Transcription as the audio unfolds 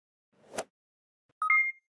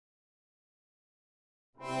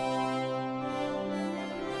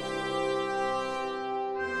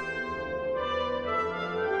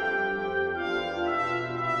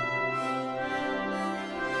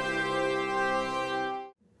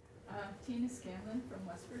Scanlon from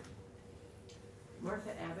Westford.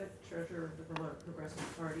 Martha Abbott, Treasurer of the Vermont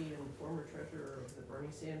Progressive Party and former Treasurer of the Bernie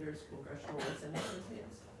Sanders Congressional and Senate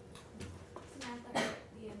Associates. Samantha,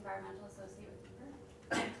 the Environmental Associate with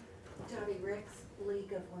Beaver. Jody Ricks,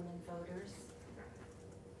 League of Women Voters.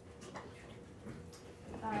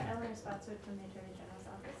 Eleanor Spotswood from the Attorney General's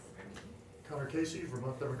Office. Connor Casey,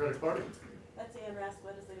 Vermont Democratic Party. Betsy Ann Rask,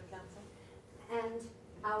 Legislative Council. And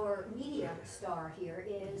our media star here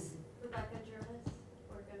is Rebecca Jervis,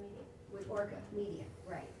 Orca Media. with Orca Media,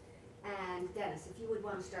 right. And Dennis, if you would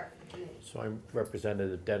want to start for the committee. So I'm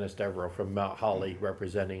Representative Dennis Devereaux from Mount Holly,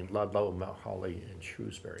 representing Ludlow, Mount Holly, and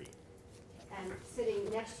Shrewsbury. And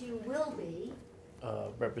sitting next to you will be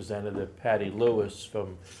Representative Patty Lewis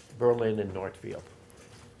from Berlin and Northfield.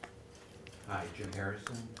 Hi, Jim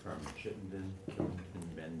Harrison from Chittenden,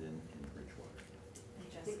 Killington, Mendon, and Bridgewater.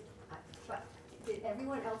 But did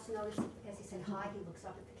everyone else notice, as he said hi, he looks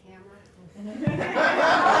up at the camera?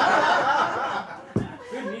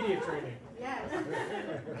 Good media training. Yes.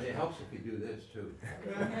 It helps if you do this, too.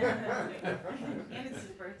 And it's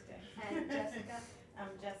his birthday. And Jessica?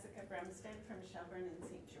 I'm Jessica Bremstead from Shelburne and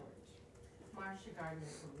St. George. Marcia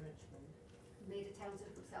Gardner from Richmond. Maida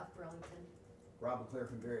Townsend from South Burlington. Rob LeClaire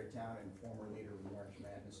from Tarrytown and former leader of the March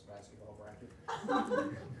Madness basketball bracket.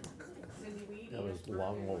 Cindy Weed. That was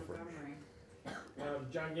long over.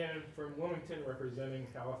 John Gannon from Wilmington, representing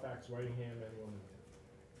Halifax, Whitingham, and Wilmington.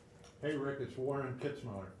 Hey Rick, it's Warren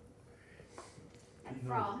Kitzmiller. And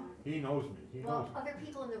from? He knows me. He Well, knows me. other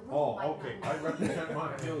people in the room Oh, might okay. not I know. represent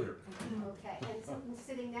Montpelier. Okay, and so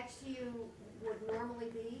sitting next to you would normally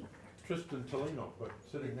be? Tristan Tolino, but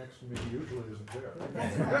sitting next to me usually isn't there.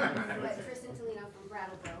 That's right. But Tristan Tolino from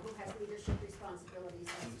Brattleboro, who has leadership responsibilities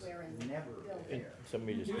elsewhere in the Never building. And there.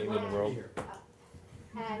 somebody just came in the world.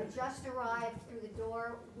 And just arrived through the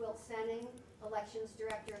door, Wilt Senning, Elections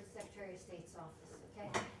Director at the Secretary of State's office, okay?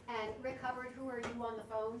 And Rick Hubbard, who are you on the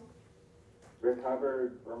phone? Rick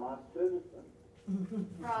Hubbard, Vermont citizen.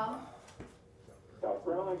 From? South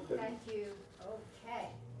Burlington. Thank you, okay.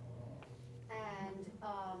 And,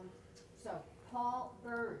 so, Paul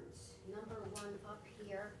Burns, number one up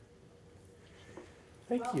here.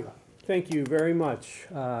 Thank you. Welcome. Thank you very much,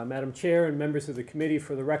 Madam Chair and members of the committee.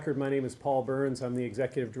 For the record, my name is Paul Burns. I'm the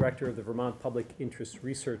Executive Director of the Vermont Public Interest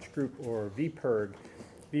Research Group, or VPIRG.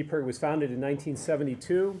 VPIRG was founded in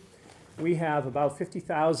 1972. We have about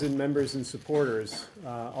 50,000 members and supporters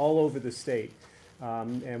all over the state.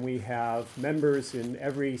 And we have members in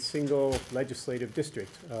every single legislative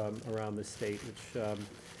district around the state, which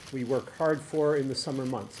we work hard for in the summer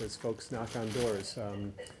months as folks knock on doors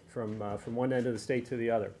from one end of the state to the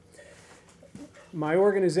other. My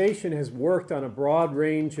organization has worked on a broad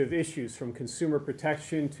range of issues, from consumer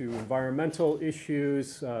protection to environmental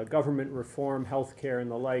issues, government reform, healthcare,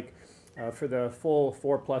 and the like, for the full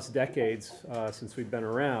 4+ decades since we've been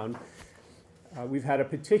around. We've had a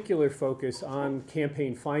particular focus on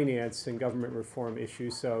campaign finance and government reform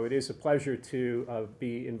issues, so it is a pleasure to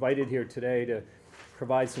be invited here today to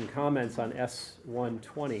provide some comments on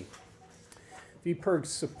S.120. VPIRG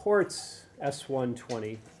supports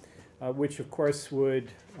S.120, which of course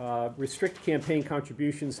would restrict campaign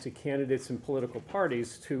contributions to candidates and political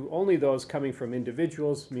parties to only those coming from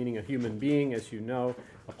individuals, meaning a human being, as you know,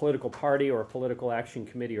 a political party or a political action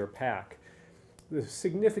committee or PAC. The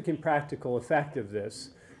significant practical effect of this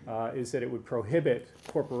is that it would prohibit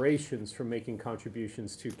corporations from making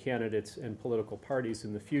contributions to candidates and political parties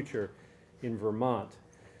in the future in Vermont.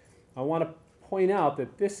 I want to point out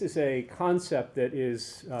that this is a concept that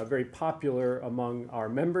is very popular among our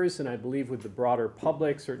members, and I believe with the broader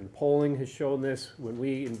public. Certain polling has shown this. When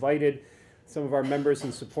we invited some of our members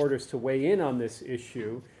and supporters to weigh in on this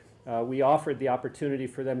issue, we offered the opportunity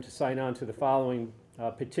for them to sign on to the following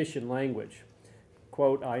petition language.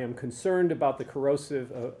 Quote, "I am concerned about the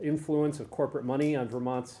corrosive influence of corporate money on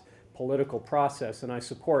Vermont's political process, and I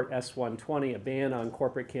support S.120, a ban on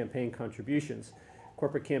corporate campaign contributions.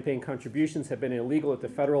 Corporate campaign contributions have been illegal at the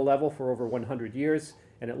federal level for over 100 years,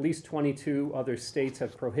 and at least 22 other states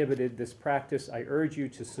have prohibited this practice. I urge you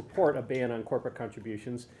to support a ban on corporate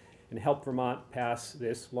contributions and help Vermont pass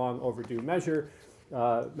this long overdue measure."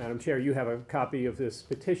 Madam Chair, you have a copy of this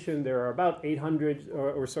petition. There are about 800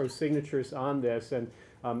 or so signatures on this, and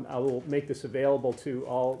I will make this available to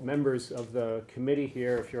all members of the committee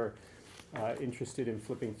here if you're interested in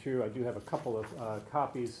flipping through. I do have a couple of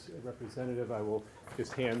copies. Representative, I will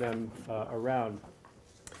just hand them around.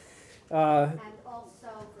 And also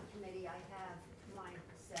for committee, I have mine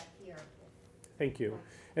set here. Thank you.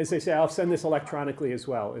 As I say, I'll send this electronically as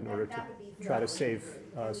well in order to That would be try to very save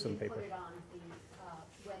good. some And we paper. put it on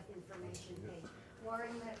the web information page.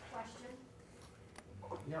 Warren, you had a question?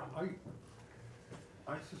 Yeah,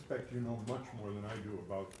 I suspect you know much more than I do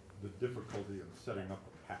about the difficulty of setting up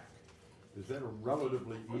a PAC. Is that a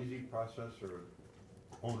relatively easy process or an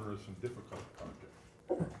onerous and difficult process?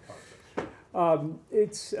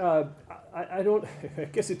 I don't, I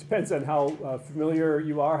guess it depends on how familiar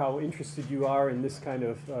you are, how interested you are in this kind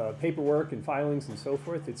of paperwork and filings and so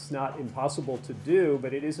forth. It's not impossible to do,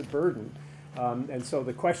 but it is a burden. And so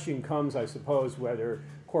the question comes, I suppose, whether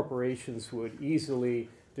corporations would easily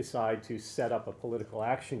decide to set up a political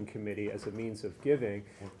action committee as a means of giving.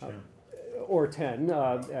 Or 10,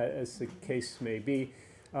 as the case may be.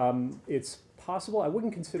 It's possible. I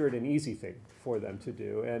wouldn't consider it an easy thing for them to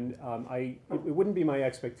do, and it wouldn't be my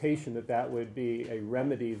expectation that that would be a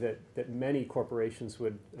remedy that many corporations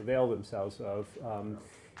would avail themselves of,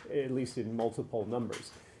 at least in multiple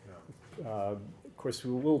numbers. Of course,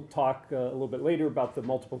 we will talk a little bit later about the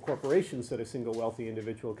multiple corporations that a single wealthy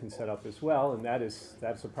individual can set up as well, and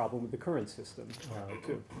that's a problem with the current system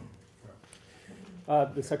too.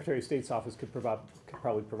 The Secretary of State's office could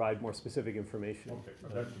probably provide more specific information. Okay,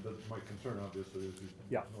 but that's my concern, obviously, is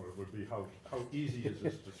Yeah. it would be how easy is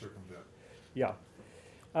this to circumvent? Yeah.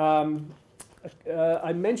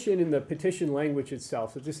 I mentioned in the petition language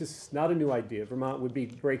itself that this is not a new idea. Vermont would be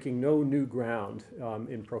breaking no new ground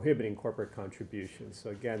in prohibiting corporate contributions.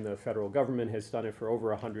 So again, the federal government has done it for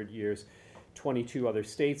over 100 years. 22 other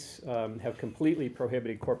states have completely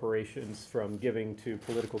prohibited corporations from giving to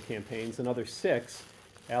political campaigns. Another 6,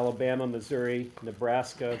 Alabama, Missouri,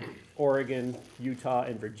 Nebraska, Oregon, Utah,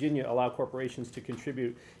 and Virginia, allow corporations to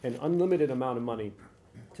contribute an unlimited amount of money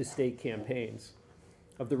to state campaigns.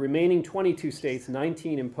 Of the remaining 22 states,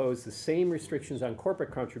 19 impose the same restrictions on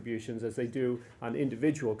corporate contributions as they do on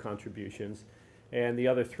individual contributions, and the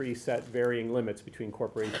other 3 set varying limits between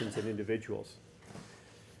corporations and individuals.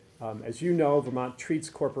 As you know, Vermont treats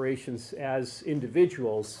corporations as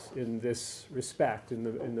individuals in this respect, in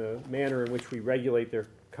the manner in which we regulate their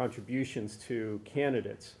contributions to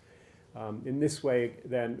candidates. In this way,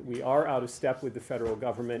 then, we are out of step with the federal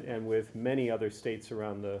government and with many other states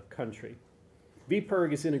around the country.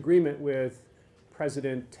 VPIRG is in agreement with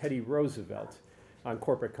President Teddy Roosevelt on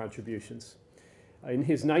corporate contributions. In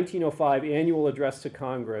his 1905 annual address to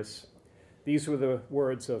Congress, these were the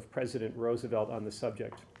words of President Roosevelt on the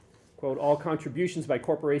subject. Quote, "All contributions by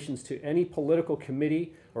corporations to any political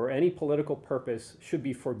committee or any political purpose should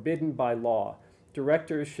be forbidden by law.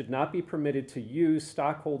 Directors should not be permitted to use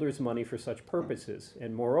stockholders' money for such purposes,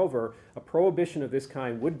 and moreover, a prohibition of this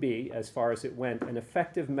kind would be, as far as it went, an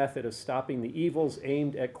effective method of stopping the evils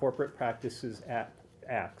aimed at corporate practices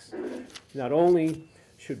acts. Not only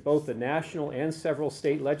should both the national and several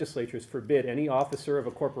state legislatures forbid any officer of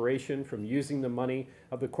a corporation from using the money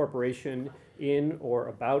of the corporation in or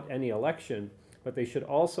about any election, but they should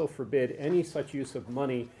also forbid any such use of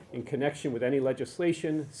money in connection with any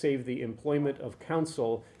legislation, save the employment of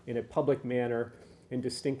counsel in a public manner in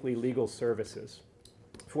distinctly legal services,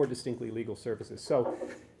 for distinctly legal services." So,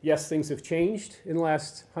 yes, things have changed in the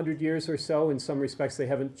last 100 years or so. In some respects, they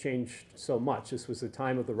haven't changed so much. This was the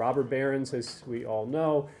time of the robber barons, as we all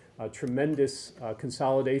know, a tremendous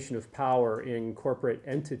consolidation of power in corporate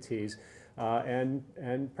entities.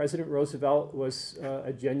 And President Roosevelt was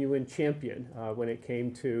a genuine champion when it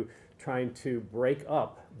came to trying to break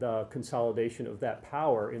up the consolidation of that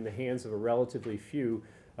power in the hands of a relatively few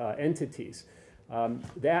entities.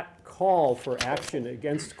 That call for action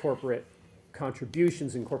against corporate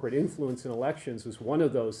contributions and corporate influence in elections was one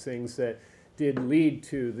of those things that did lead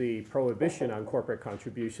to the prohibition on corporate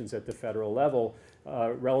contributions at the federal level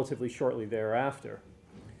relatively shortly thereafter.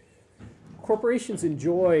 Corporations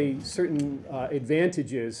enjoy certain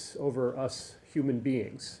advantages over us human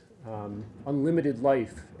beings. Unlimited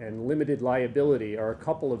life and limited liability are a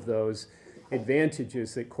couple of those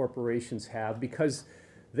advantages that corporations have because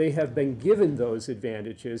they have been given those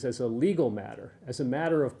advantages as a legal matter, as a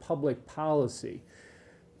matter of public policy.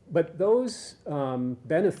 But those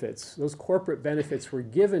benefits, those corporate benefits, were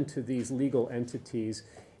given to these legal entities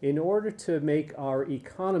in order to make our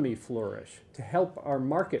economy flourish, to help our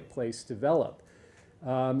marketplace develop.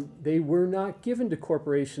 They were not given to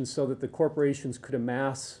corporations so that the corporations could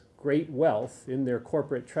amass great wealth in their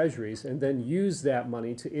corporate treasuries and then use that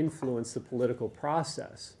money to influence the political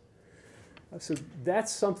process. So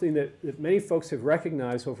that's something that many folks have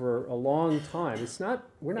recognized over a long time.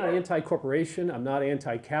 We're not anti-corporation, I'm not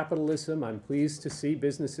anti-capitalism, I'm pleased to see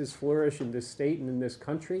businesses flourish in this state and in this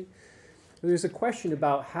country. There's a question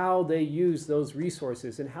about how they use those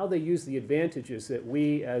resources and how they use the advantages that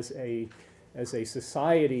we as a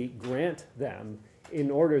society grant them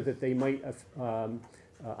in order that they might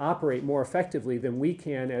operate more effectively than we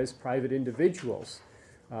can as private individuals.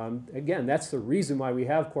 Again, that's the reason why we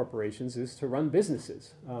have corporations, is to run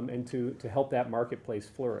businesses and to help that marketplace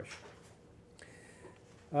flourish.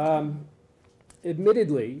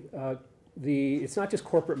 Admittedly, it's not just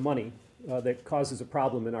corporate money that causes a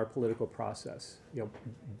problem in our political process.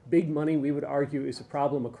 Big money, we would argue, is a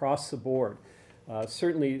problem across the board.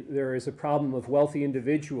 Certainly, there is a problem of wealthy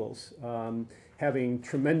individuals having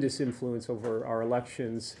tremendous influence over our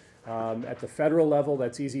elections. At the federal level,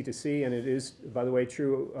 that's easy to see, and it is, by the way,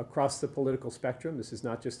 true across the political spectrum. This is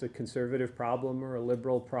not just a conservative problem or a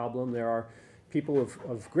liberal problem. There are people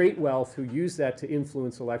of great wealth who use that to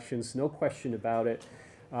influence elections, no question about it.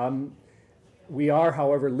 We are,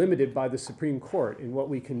 however, limited by the Supreme Court in what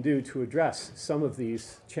we can do to address some of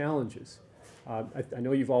these challenges. I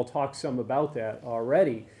know you've all talked some about that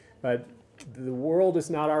already, but the world is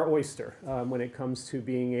not our oyster when it comes to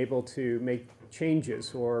being able to make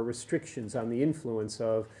changes or restrictions on the influence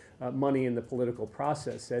of money in the political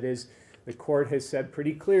process. That is, the court has said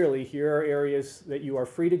pretty clearly, here are areas that you are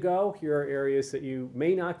free to go, here are areas that you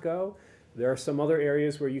may not go. There are some other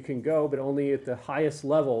areas where you can go, but only at the highest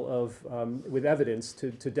level of, with evidence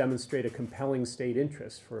to demonstrate a compelling state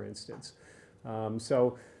interest, for instance.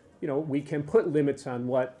 So, we can put limits on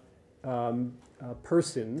what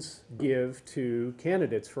persons give to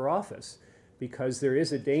candidates for office, because there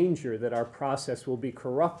is a danger that our process will be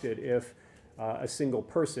corrupted if a single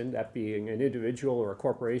person, that being an individual or a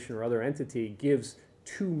corporation or other entity, gives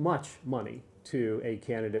too much money to a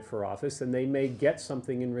candidate for office, and they may get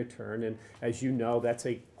something in return. And as you know, that's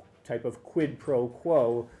a type of quid pro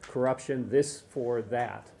quo corruption, this for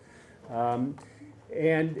that.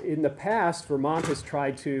 And in the past, Vermont has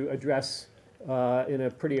tried to address in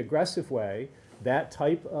a pretty aggressive way that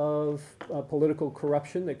type of political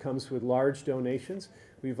corruption that comes with large donations.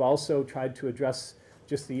 We've also tried to address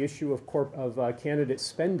just the issue of candidate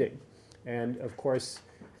spending. And of course,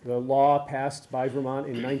 the law passed by Vermont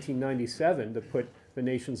in 1997 to put the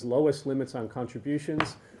nation's lowest limits on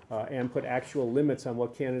contributions and put actual limits on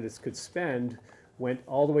what candidates could spend went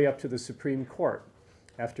all the way up to the Supreme Court.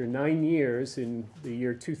 After 9 years, in the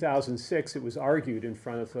year 2006, it was argued in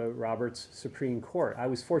front of the Roberts Supreme Court. I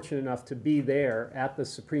was fortunate enough to be there at the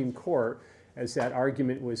Supreme Court as that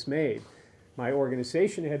argument was made. My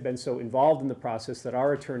organization had been so involved in the process that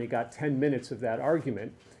our attorney got 10 minutes of that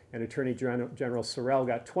argument, and Attorney General Sorrell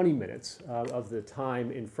got 20 minutes of the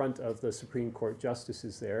time in front of the Supreme Court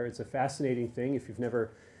justices there. It's a fascinating thing. If you've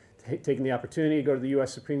never taken the opportunity to go to the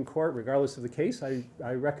U.S. Supreme Court, regardless of the case,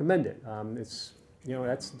 I recommend it.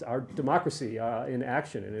 That's our democracy in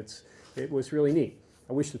action, and it was really neat.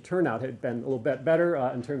 I wish the turnout had been a little bit better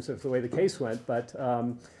in terms of the way the case went, but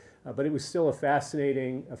it was still a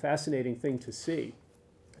fascinating thing to see.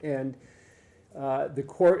 And the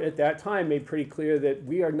court at that time made pretty clear that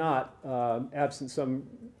we are not, absent some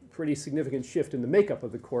pretty significant shift in the makeup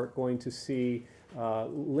of the court, going to see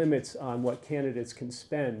limits on what candidates can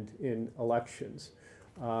spend in elections.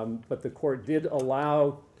 But the court did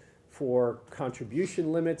allow for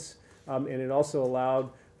contribution limits, and it also allowed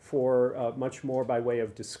for much more by way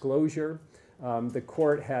of disclosure. The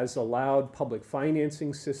court has allowed public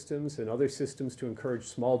financing systems and other systems to encourage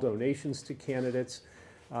small donations to candidates.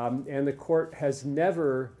 And the court has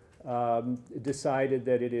never decided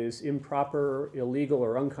that it is improper, illegal,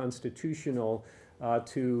 or unconstitutional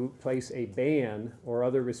to place a ban or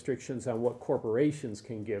other restrictions on what corporations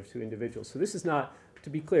can give to individuals. So this is not, to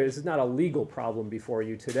be clear, this is not a legal problem before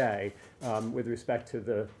you today with respect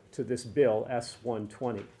to this bill,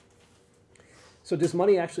 S.120. So does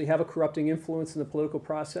money actually have a corrupting influence in the political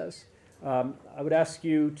process? I would ask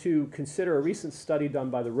you to consider a recent study done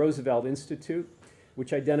by the Roosevelt Institute,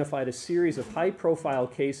 which identified a series of high-profile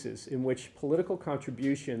cases in which political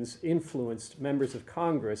contributions influenced members of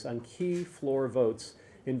Congress on key floor votes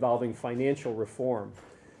involving financial reform.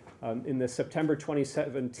 In the September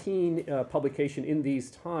 2017 publication In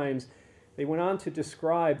These Times, they went on to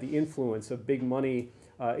describe the influence of big money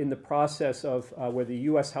in the process of where the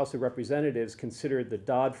U.S. House of Representatives considered the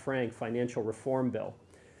Dodd-Frank financial reform bill.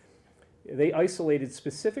 They isolated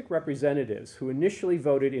specific representatives who initially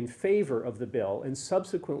voted in favor of the bill and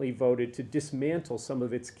subsequently voted to dismantle some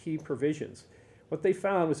of its key provisions. What they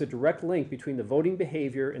found was a direct link between the voting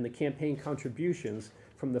behavior and the campaign contributions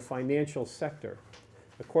from the financial sector.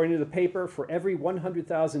 According to the paper, for every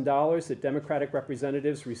 $100,000 that Democratic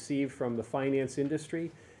representatives received from the finance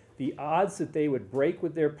industry, the odds that they would break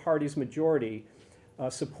with their party's majority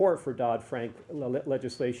support for Dodd-Frank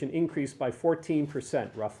legislation increased by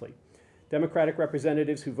 14%, roughly. Democratic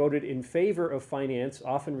representatives who voted in favor of finance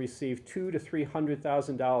often received $200,000 to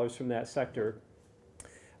 $300,000 from that sector,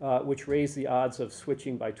 which raised the odds of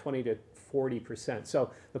switching by 20 to 40%.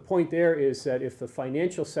 So the point there is that if the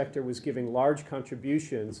financial sector was giving large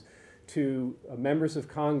contributions to members of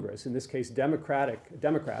Congress, in this case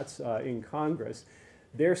Democrats in Congress,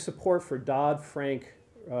 their support for Dodd-Frank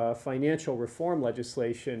financial reform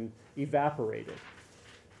legislation evaporated.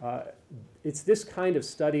 It's this kind of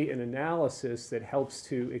study and analysis that helps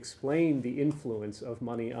to explain the influence of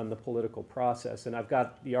money on the political process. And I've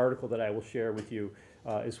got the article that I will share with you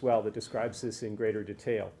as well that describes this in greater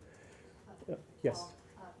detail. Yes?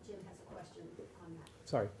 Paul, Jim has a question on that.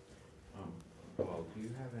 Sorry. Paul, do you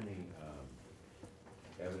have any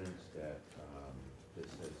evidence that this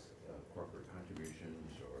says corporate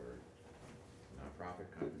contributions or nonprofit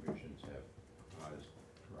contributions have caused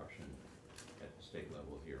corruption at the state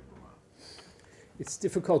level here in Vermont? It's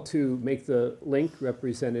difficult to make the link,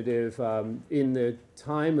 Representative. In the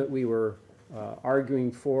time that we were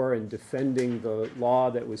arguing for and defending the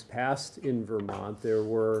law that was passed in Vermont, there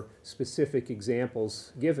were specific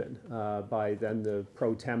examples given by then the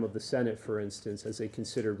pro tem of the Senate, for instance, as they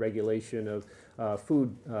considered regulation of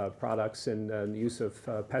food products and the use of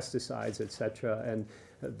pesticides, et cetera. And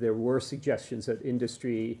there were suggestions that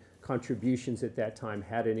industry contributions at that time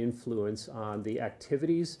had an influence on the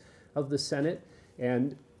activities of the Senate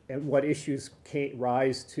and what issues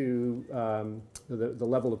rise to the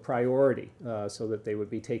level of priority so that they would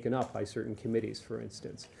be taken up by certain committees, for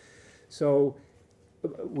instance. So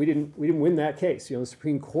we didn't win that case. You know, the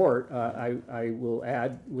Supreme Court, I will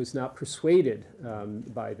add, was not persuaded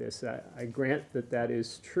by this. I grant that that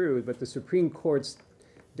is true, but the Supreme Court's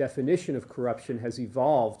definition of corruption has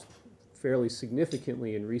evolved fairly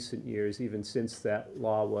significantly in recent years, even since that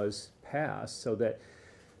law was passed, so that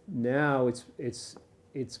now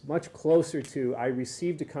it's much closer to I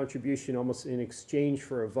received a contribution almost in exchange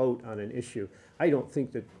for a vote on an issue. I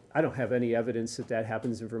don't have any evidence that that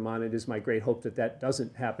happens in Vermont. It is my great hope that that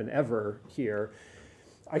doesn't happen ever here.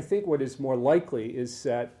 I think what is more likely is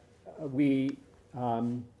that we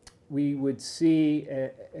would see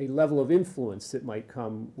a level of influence that might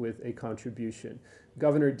come with a contribution.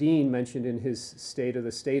 Governor Dean mentioned in his State of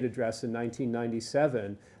the State address in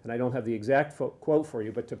 1997, and I don't have the exact quote for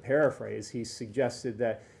you, but to paraphrase, he suggested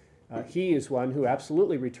that he is one who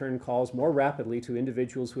absolutely returned calls more rapidly to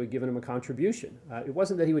individuals who had given him a contribution. It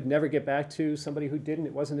wasn't that he would never get back to somebody who didn't.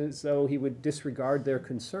 It wasn't as though he would disregard their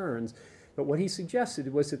concerns. But what he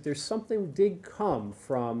suggested was that there's something did come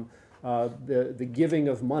from the giving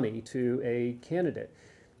of money to a candidate.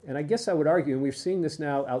 And I guess I would argue, and we've seen this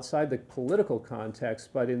now outside the political context,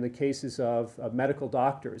 but in the cases of medical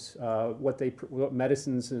doctors, what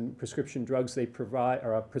medicines and prescription drugs they provide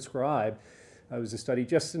or prescribe. There was a study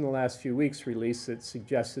just in the last few weeks released that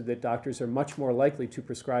suggested that doctors are much more likely to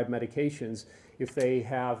prescribe medications if they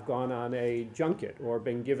have gone on a junket or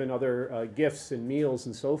been given other gifts and meals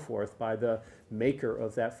and so forth by the maker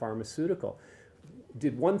of that pharmaceutical.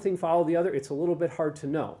 Did one thing follow the other? It's a little bit hard to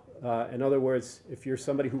know. In other words, if you're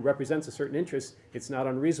somebody who represents a certain interest, it's not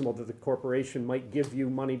unreasonable that the corporation might give you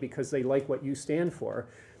money because they like what you stand for.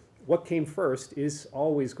 What came first is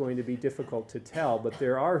always going to be difficult to tell, but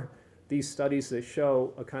there are these studies that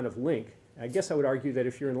show a kind of link. I guess I would argue that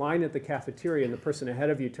if you're in line at the cafeteria and the person ahead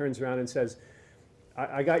of you turns around and says,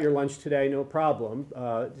 I got your lunch today, no problem,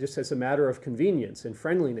 just as a matter of convenience and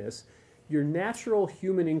friendliness, your natural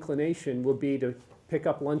human inclination will be to pick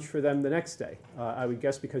up lunch for them the next day. I would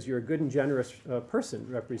guess because you're a good and generous person,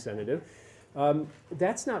 Representative.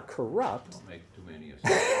 That's not corrupt. Don't make too many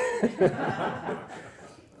assumptions.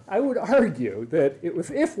 I would argue that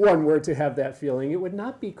if one were to have that feeling, it would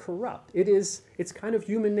not be corrupt. It's kind of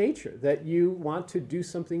human nature that you want to do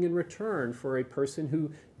something in return for a person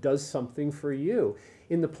who does something for you.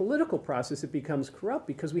 In the political process, it becomes corrupt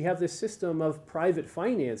because we have this system of private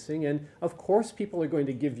financing, and of course people are going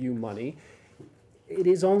to give you money. It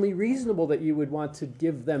is only reasonable that you would want to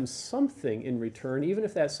give them something in return, even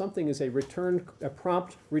if that something is a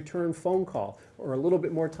prompt return phone call or a little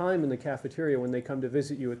bit more time in the cafeteria when they come to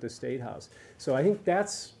visit you at the State House. So I think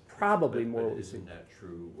that's probably more. But isn't that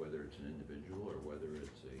true whether it's an individual or whether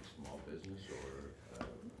it's a small business or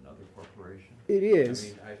another corporation? It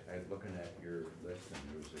is. I mean, I'm looking at your list, and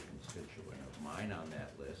there's a constituent of mine on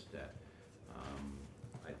that list that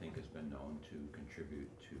I think has been known to contribute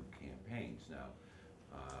to campaigns. Now,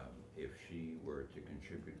 if she were to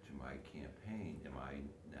contribute to my campaign, am I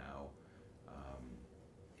now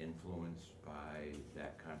influenced by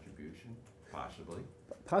that contribution? Possibly.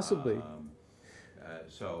 Possibly.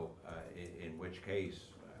 In which case,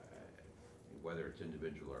 whether it's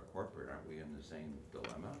individual or corporate, aren't we in the same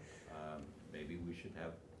dilemma? Maybe we should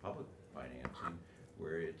have public financing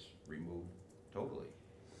where it's removed totally.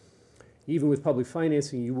 even with public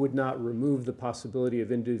financing, you would not remove the possibility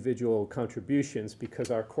of individual contributions because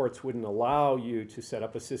our courts wouldn't allow you to set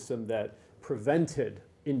up a system that prevented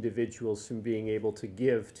individuals from being able to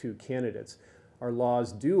give to candidates. Our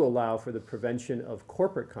laws do allow for the prevention of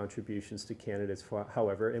corporate contributions to candidates,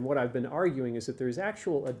 however, and what I've been arguing is that there's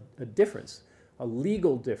a difference, a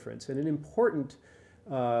legal difference, and an important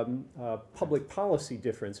public policy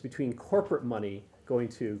difference between corporate money going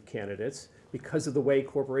to candidates because of the way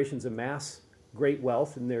corporations amass great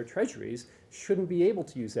wealth in their treasuries, shouldn't be able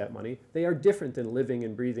to use that money. They are different than living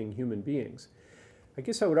and breathing human beings. I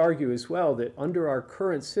guess I would argue as well that under our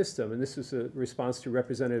current system, and this is a response to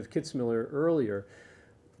Representative Kitzmiller earlier,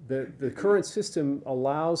 the current system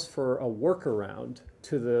allows for a workaround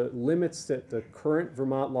to the limits that the current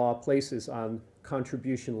Vermont law places on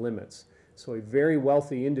contribution limits. So a very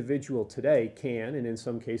wealthy individual today can, and in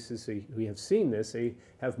some cases we have seen this, they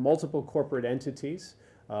have multiple corporate entities,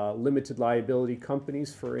 limited liability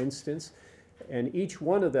companies, for instance, and each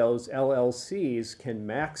one of those LLCs can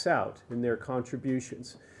max out in their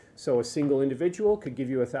contributions. So a single individual could give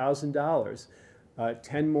you $1,000.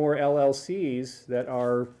 10 more LLCs that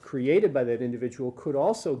are created by that individual could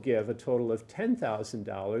also give a total of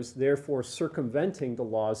 $10,000, therefore circumventing the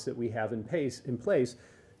laws that we have in place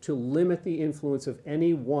to limit the influence of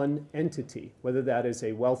any one entity, whether that is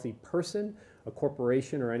a wealthy person, a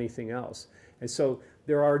corporation, or anything else. And so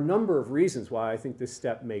there are a number of reasons why I think this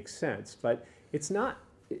step makes sense, but it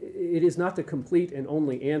is not the complete and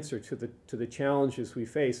only answer to the challenges we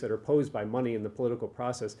face that are posed by money in the political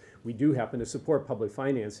process. We do happen to support public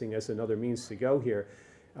financing as another means to go here,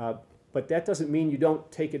 but that doesn't mean you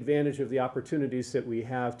don't take advantage of the opportunities that we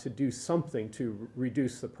have to do something to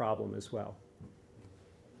reduce the problem as well.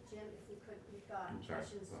 Jim, if we could, we've got I'm sorry,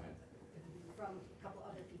 questions go ahead. from a couple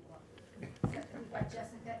other people. We've got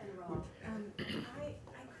Jessica and Rob. I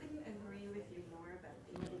couldn't agree with you more about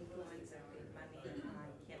the influence of big money on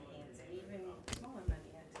campaigns and even smaller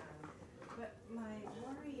money at times. But my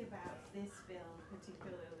worry about this bill,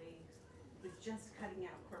 particularly with just cutting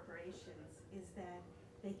out corporations, is that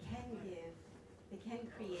they can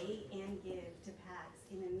create and give to PACs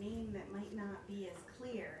in a name that might not be as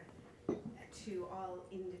clear to all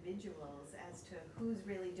individuals as to who's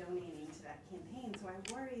really donating to that campaign. So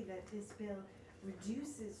I worry that this bill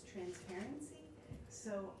reduces transparency.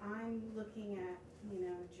 So I'm looking at,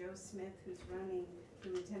 Joe Smith, who's running for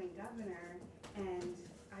lieutenant governor, and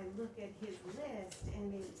I look at his list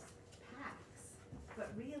and it's PACs,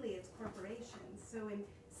 but really it's corporations. So in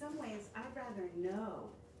some ways, I'd rather know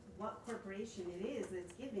what corporation it is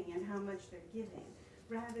that's giving and how much they're giving,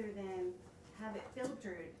 rather than have it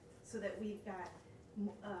filtered so that we've got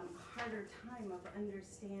harder time of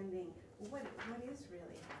understanding what is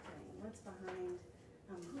really happening, what's behind,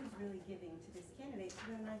 who's really giving to this candidate,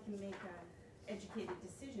 so then I can make a educated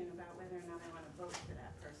decision about whether or not I want to vote for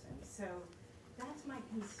that person. So that's my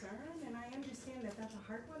concern, and I understand that that's a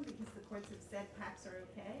hard one because the courts have said PACs are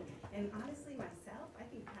okay, and honestly myself, I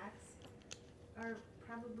think PACs are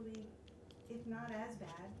probably, if not as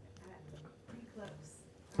bad, pretty close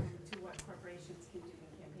to what corporations can do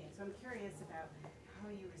in campaigns. So I'm curious about how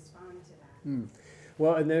you respond to that.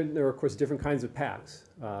 Well, and then there are, of course, different kinds of PACs,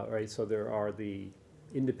 right? So there are the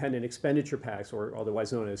independent expenditure PACs, or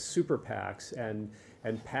otherwise known as super PACs, and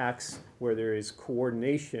PACs where there is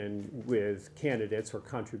coordination with candidates or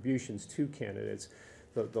contributions to candidates.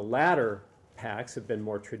 The latter PACs have been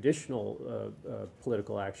more traditional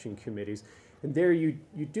political action committees. And there you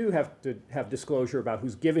do have to have disclosure about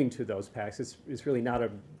who's giving to those PACs. It's really not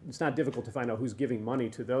it's not difficult to find out who's giving money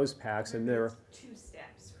to those PACs, and there are 2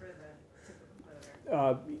 steps for the typical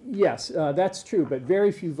voter. Yes, that's true, but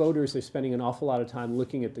very few voters are spending an awful lot of time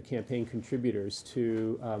looking at the campaign contributors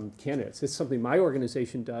to candidates. It's something my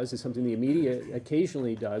organization does, it's something the media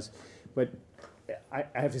occasionally does, but I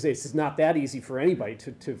have to say it's not that easy for anybody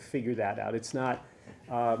to figure that out. It's not,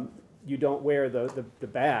 you don't wear the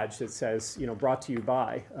badge that says, brought to you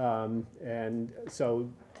by, and so,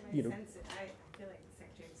 I feel like the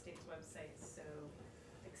Secretary of State's website is so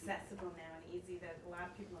accessible now and easy that a lot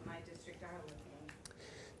of people in my district are looking.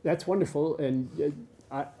 That's wonderful, and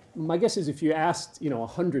my guess is if you asked,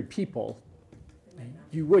 100 people,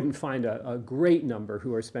 you wouldn't find a great number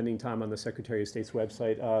who are spending time on the Secretary of State's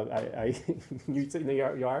website. You think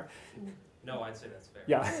you are? No, I'd say that's fair.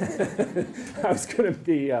 Yeah, I was going to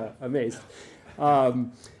be amazed.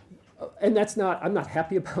 And that's not, I'm not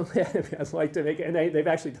happy about that. I mean, I'd like to make it, and they've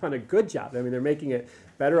actually done a good job. I mean, they're making it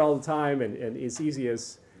better all the time and as easy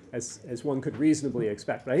as one could reasonably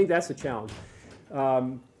expect. But I think that's the challenge.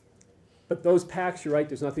 But those PACs, you're right,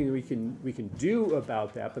 there's nothing we can do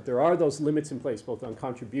about that, but there are those limits in place, both on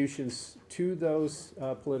contributions to those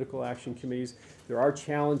political action committees. There are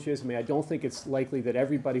challenges. I mean, I don't think it's likely that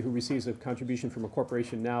everybody who receives a contribution from a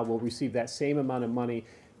corporation now will receive that same amount of money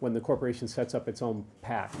when the corporation sets up its own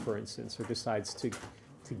PAC, for instance, or decides to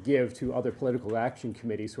give to other political action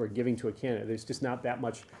committees who are giving to a candidate. There's just not that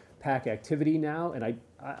much PAC activity now, and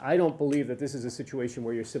I don't believe that this is a situation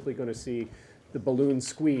where you're simply going to see the balloon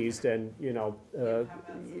squeezed and, you know,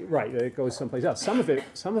 right, it goes someplace else. Some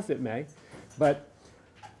of it may, but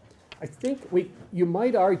I think you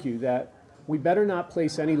might argue that we better not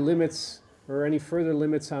place any limits or any further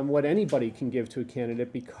limits on what anybody can give to a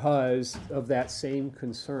candidate because of that same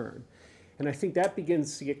concern. And I think that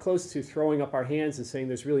begins to get close to throwing up our hands and saying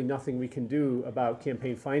there's really nothing we can do about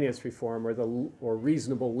campaign finance reform or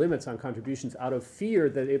reasonable limits on contributions out of fear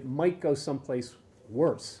that it might go someplace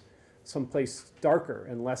worse, someplace darker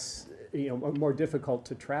and less, you know, more difficult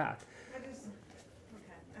to track.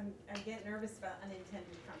 I get nervous about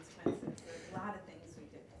unintended consequences. There's a lot of things we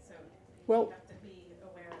do, so well, we have to be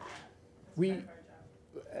aware of that. That's part of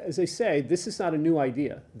our job. As I say, this is not a new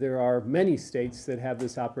idea. There are many states that have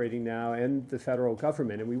this operating now and the federal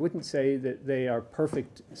government, and we wouldn't say that they are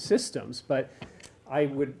perfect systems, but I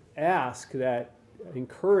would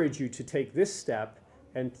encourage you to take this step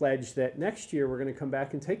and pledge that next year we're going to come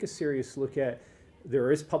back and take a serious look at,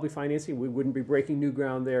 there is public financing. We wouldn't be breaking new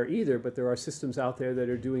ground there either, but there are systems out there that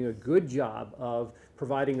are doing a good job of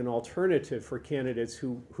providing an alternative for candidates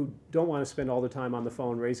who don't want to spend all the time on the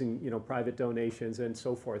phone raising, you know, private donations and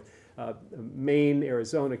so forth. Maine,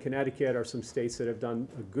 Arizona, Connecticut are some states that have done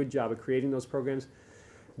a good job of creating those programs.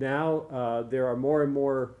 Now there are more and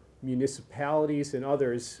more municipalities and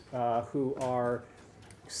others who are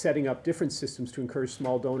setting up different systems to encourage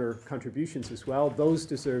small donor contributions as well. Those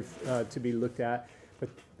deserve to be looked at.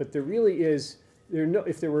 But there really is,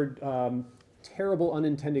 if there were terrible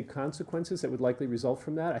unintended consequences that would likely result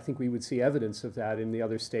from that, I think we would see evidence of that in the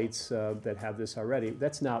other states that have this already.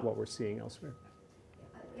 That's not what we're seeing elsewhere.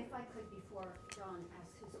 If I could, before John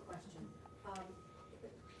asks his question,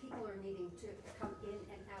 people are needing to come in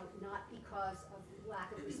and out, not because of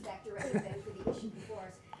lack of respect or anything for the issue before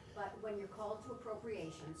us, but when you're called to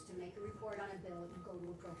appropriations to make a report on a bill, you go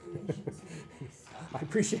to appropriations. I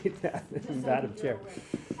appreciate that, Madam Chair.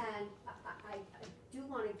 And I do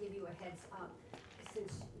want to give you a heads up,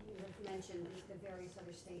 since you have mentioned the various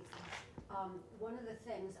other states. One of the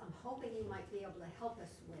things I'm hoping you might be able to help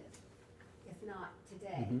us with, if not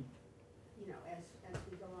today, you know, as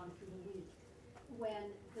we go on through the week,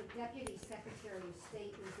 when the Deputy Secretary of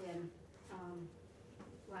State was in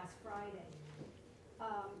last Friday,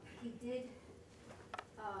 he did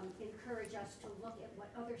encourage us to look at what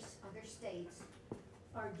other states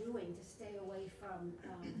are doing to stay away from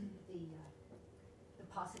the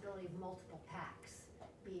possibility of multiple PACs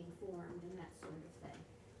being formed and that sort of thing.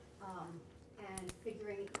 And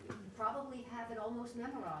figuring, you probably have it almost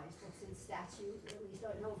memorized, what's in statute, or at least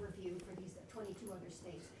an overview for these 22 other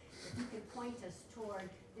states. If you can point us toward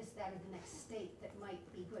this, that, or the next state that might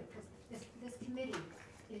be good, because this committee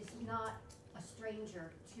is not a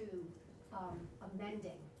stranger to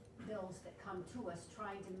amending bills that come to us,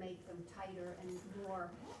 trying to make them tighter and more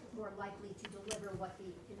likely to deliver what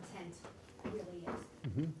the intent really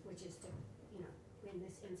is, which is to, you know, in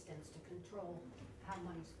this instance, to control how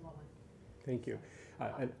money's flowing. Thank you.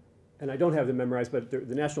 And I don't have them memorized, but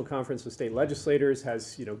the National Conference of State Legislators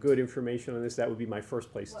has, you know, good information on this. That would be my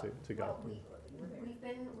first place to go. Well, we've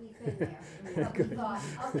been there. But we thought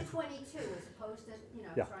of the 22, as opposed to, you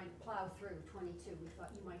know, trying to plow through 22, we thought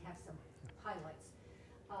you might have some highlights.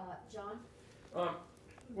 John?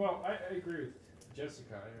 Well, I agree with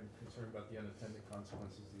Jessica. I am concerned about the unintended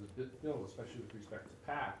consequences of the bill, especially with respect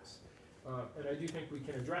to PACs. And I do think we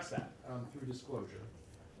can address that through disclosure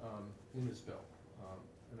in this bill.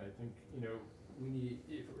 And I think, you know, we need,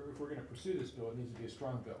 if we're going to pursue this bill, it needs to be a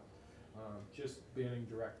strong bill. Just banning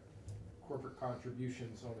direct corporate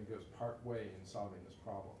contributions only goes part way in solving this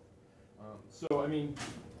problem. So, I mean,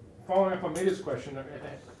 following up on Maida's question,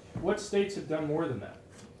 what states have done more than that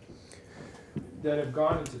have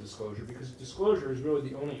gone into disclosure? Because disclosure is really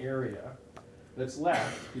the only area that's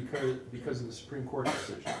left because of the Supreme Court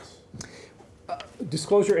decisions.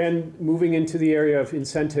 Disclosure and moving into the area of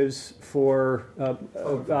incentives for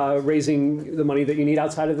raising the money that you need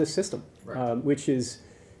outside of the system, right. which is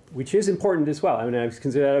important as well. I mean, I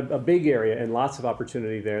consider that a big area and lots of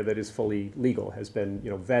opportunity there that is fully legal, has been, you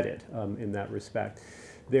know, vetted in that respect.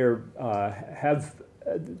 The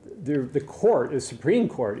court, the Supreme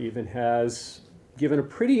Court even, has given a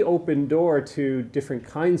pretty open door to different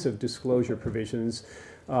kinds of disclosure provisions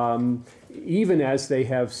even as they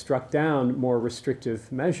have struck down more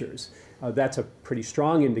restrictive measures. That's a pretty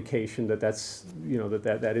strong indication that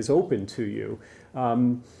that is open to you.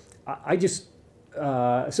 I just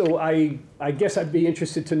so I guess I'd be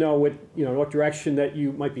interested to know what direction that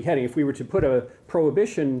you might be heading if we were to put a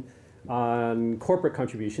prohibition on corporate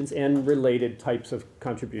contributions and related types of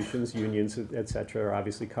contributions. Unions, et cetera, are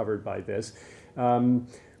obviously covered by this.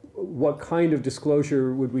 What kind of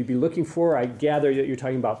disclosure would we be looking for? I gather that you're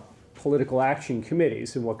talking about political action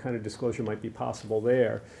committees and what kind of disclosure might be possible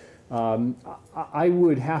there. I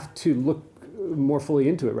would have to look more fully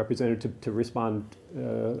into it, Representative, to respond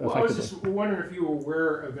effectively. Well, I was just wondering if you were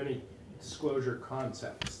aware of any disclosure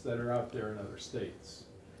concepts that are out there in other states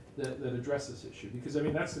that address this issue. Because, I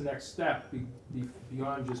mean, that's the next step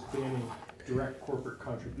beyond just banning direct corporate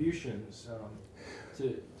contributions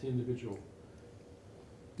to individual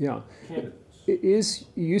candidates. It is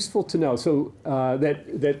useful to know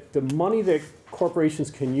that the money that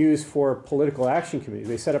corporations can use for political action committees,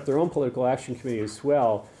 they set up their own political action committee as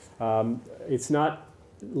well. It's not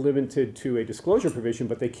limited to a disclosure provision,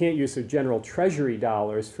 but they can't use their general treasury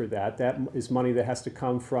dollars for that. That is money that has to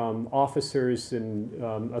come from officers and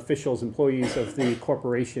officials, employees of the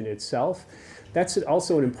corporation itself. That's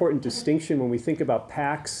also an important distinction when we think about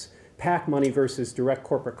PACs, PAC money versus direct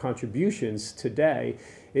corporate contributions today.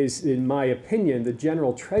 Is, in my opinion, the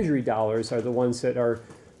general treasury dollars are the ones that are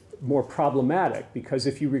more problematic, because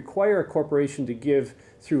if you require a corporation to give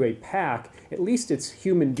through a PAC, at least it's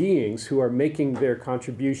human beings who are making their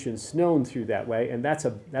contributions known through that way, and that's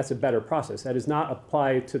a better process. That does not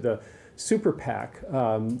apply to the super PAC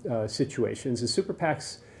situations. The super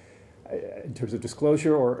PACs, in terms of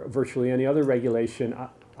disclosure or virtually any other regulation,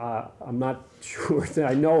 I'm not sure that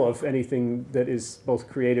I know of anything that is both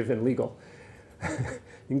creative and legal.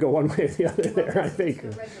 You can go one way or the other there, I think. The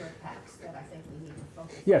regular PACs that I think we need to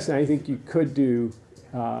focus on. Yes, and I think you could do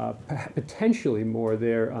potentially more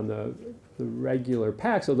there on the regular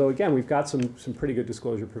PACs, although again, we've got some pretty good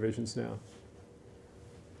disclosure provisions now.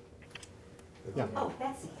 Yeah. Oh,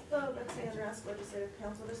 Betsy. So, Betsy Andrews, Legislative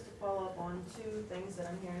Council, just to follow up on two things that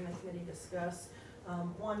I'm hearing the committee discuss.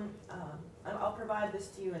 One, I'll provide this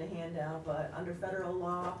to you in a handout, but under federal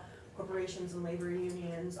law, corporations and labor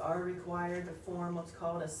unions are required to form what's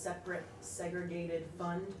called a separate segregated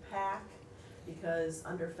fund PAC, because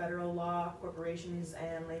under federal law, corporations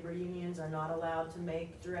and labor unions are not allowed to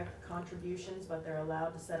make direct contributions, but they're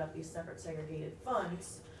allowed to set up these separate segregated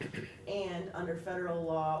funds. And under federal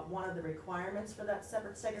law, one of the requirements for that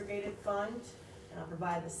separate segregated fund, and I'll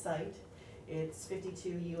provide the site, it's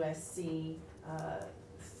 52 USC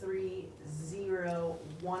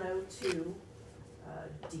 30102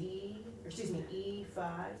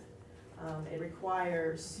 E5. It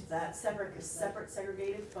requires that separate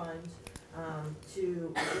segregated fund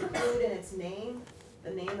to include in its name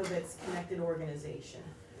the name of its connected organization.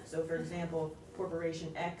 So, for example,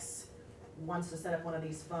 Corporation X wants to set up one of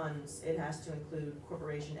these funds, it has to include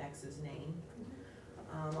Corporation X's name.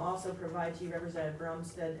 I'll also provide to you, Representative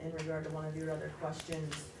Brumstead, in regard to one of your other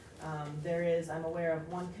questions. I'm aware of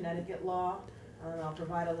one Connecticut law, I'll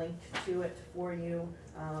provide a link to it for you,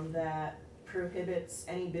 that prohibits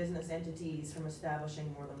any business entities from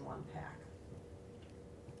establishing more than one PAC.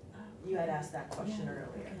 You had asked that question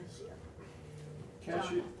earlier. Can I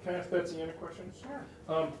ask Betsy a question? Sure.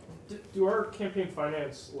 Do our campaign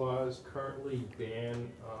finance laws currently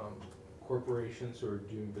ban corporations who are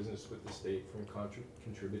doing business with the state from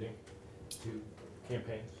contributing to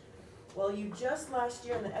campaigns? Well, you just last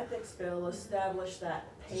year in the ethics bill established that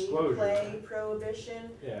Disclosure. pay-play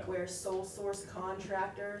prohibition, Yeah. where sole source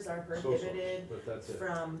contractors are Sole source, prohibited but that's it.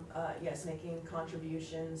 from, yes, making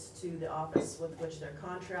contributions to the office with which they're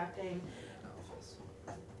contracting. Office.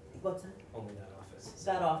 What's that? Only that office.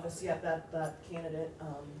 That office, yeah, that candidate,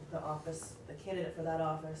 the candidate for that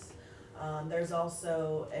office. There's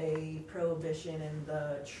also a prohibition in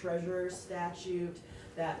the treasurer's statute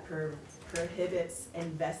that prohibits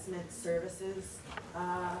investment services,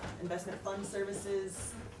 investment fund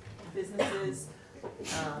services, businesses,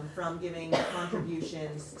 from giving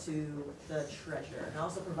contributions to the treasurer. And I'll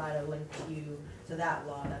also provide a link to you to that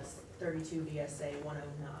law, that's 32 VSA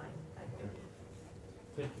 109.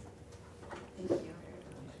 Thank you. Thank you.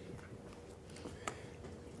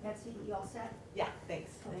 Betsy, you all set? Yeah,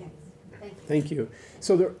 thanks. Okay. Thank you. Thank you.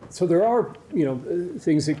 So there are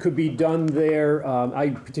things that could be done there.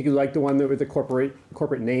 I particularly like the one that with the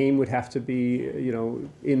corporate name would have to be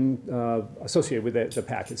associated with the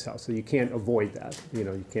PAC itself. So you can't avoid that.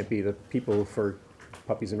 You can't be the people for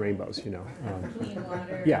puppies and rainbows. Clean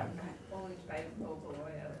water. Yeah. Owned by Oval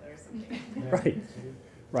Oil or something. Right.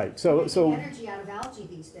 Right, so, Making energy out of algae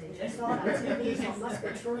these days. I saw it on TV, so it must be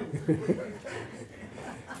true.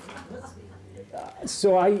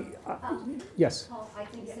 Yes, Paul, I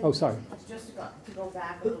think oh, sorry. Just to go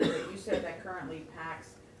back a little bit, you said that currently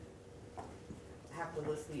PACs have to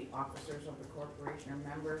list the officers of the corporation or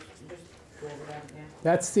members. Just go over that again.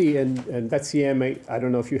 That's the, and Betsy Ann, I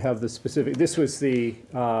don't know if you have the specific, this was the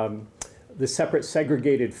separate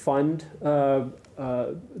segregated fund that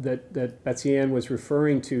Betsy Ann was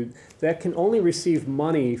referring to, that can only receive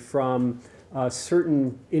money from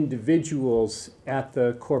certain individuals at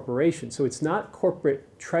the corporation. So it's not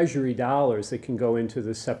corporate treasury dollars that can go into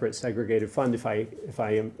the separate segregated fund, if I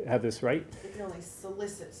have this right. They can only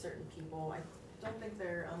solicit certain people. I don't think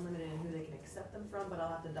they're unlimited in who they can accept them from, but I'll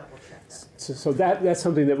have to double check that. So that's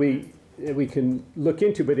something that we can look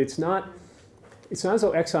into, but it's not as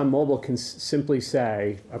though ExxonMobil can simply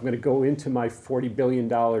say, I'm going to go into my $40 billion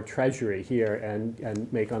treasury here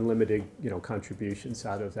and make unlimited, contributions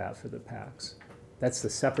out of that for the PACs. That's the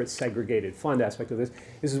separate segregated fund aspect of this.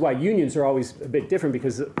 This is why unions are always a bit different,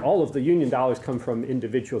 because all of the union dollars come from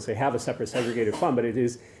individuals. They have a separate segregated fund, but it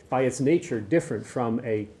is by its nature different from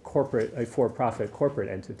a for-profit corporate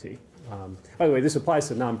entity. By the way, this applies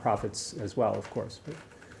to nonprofits as well, of course. But,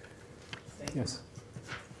 yes.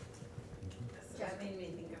 That made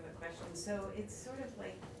me think of a question. So it's sort of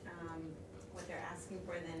like what they're asking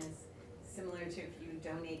for then is similar to if you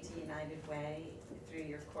donate to United Way through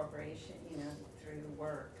your corporation, through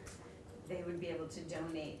work, they would be able to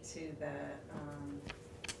donate to the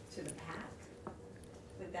PAC.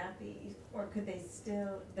 Would that be, or could they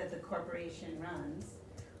still, that the corporation runs,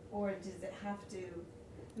 or does it have to,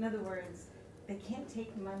 in other words, they can't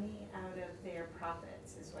take money out of their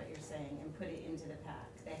profits, is what you're saying, and put it into the PAC.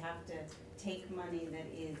 They have to take money that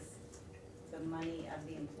is the money of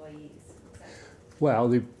the employees. Well,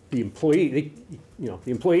 the employee, the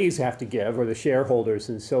employees have to give, or the shareholders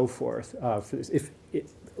and so forth. For this.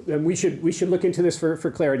 And we should look into this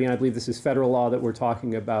for clarity, and I believe this is federal law that we're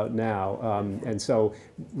talking about now. And so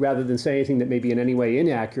rather than say anything that may be in any way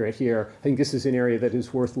inaccurate here, I think this is an area that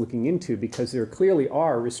is worth looking into, because there clearly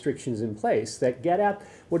are restrictions in place that get at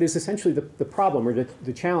what is essentially the problem or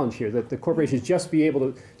the challenge here, that the corporations just be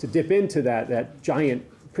able to dip into that giant,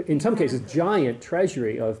 in some cases, giant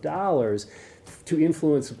treasury of dollars to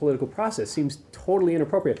influence the political process seems totally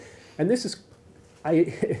inappropriate. And this is,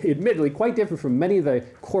 admittedly, quite different from many of the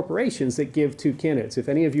corporations that give to candidates. If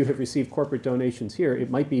any of you have received corporate donations here,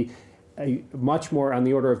 it might be much more on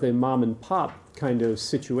the order of the mom and pop kind of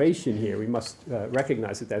situation here. We must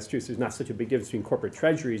recognize that that's true. So there's not such a big difference between corporate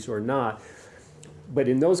treasuries or not. But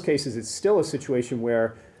in those cases, it's still a situation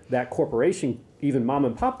where that corporation, even mom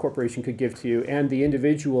and pop corporation, could give to you, and the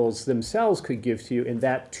individuals themselves could give to you, and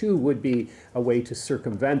that too would be a way to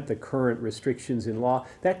circumvent the current restrictions in law.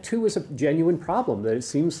 That too is a genuine problem that it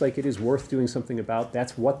seems like it is worth doing something about.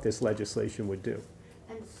 That's what this legislation would do.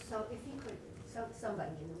 And so if you could,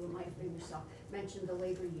 somebody in the room, might have been yourself, mentioned the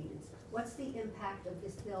labor unions. What's the impact of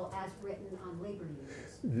this bill as written on labor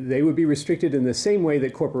unions? They would be restricted in the same way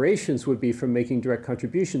that corporations would be from making direct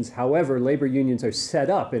contributions. However, labor unions are set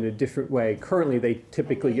up in a different way. Currently, they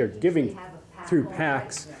typically are giving through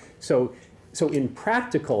PACs. So in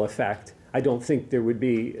practical effect, I don't think there would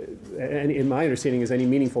be, in my understanding, is any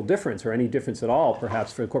meaningful difference or any difference at all,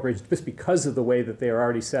 perhaps, for corporations, just because of the way that they are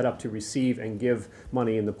already set up to receive and give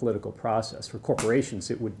money in the political process. For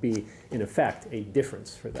corporations, it would be, in effect, a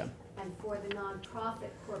difference for them. And for the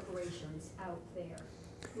nonprofit corporations out there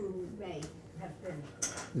who may have been,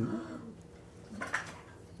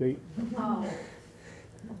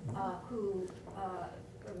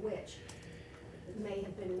 which may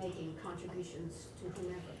have been making contributions to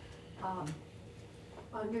whomever.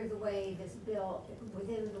 Under the way this bill,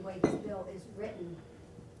 within the way this bill is written,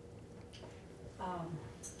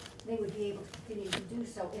 they would be able to continue to do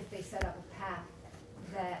so if they set up a PAC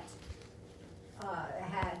that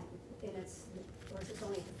had in its, or is it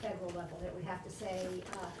only at the federal level, that would have to say,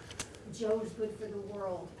 Joe's Good for the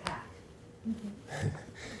World PAC.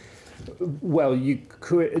 Well, you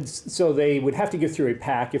could, so they would have to give through a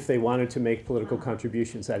PAC if they wanted to make political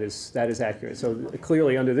contributions. That is accurate. So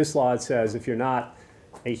clearly under this law it says if you're not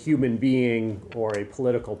a human being or a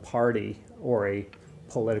political party or a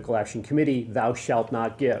political action committee, thou shalt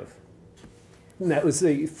not give. And that was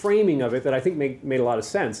the framing of it that I think made a lot of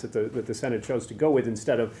sense that the Senate chose to go with,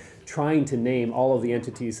 instead of trying to name all of the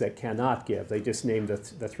entities that cannot give. They just named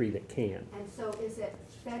the three that can. And so is it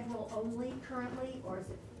federal only currently, or is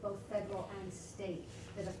it both federal and state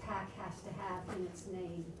that a PAC has to have in its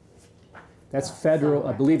name? That's federal,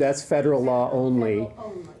 I believe that's federal law only. Federal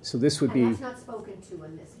only. So this would be. And that's not spoken to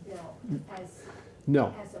in this bill as.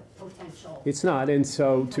 No. as a potential. It's not, and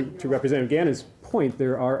so to Representative Gannon's point,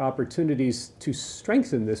 there are opportunities to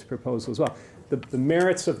strengthen this proposal as well. The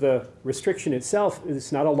merits of the restriction itself,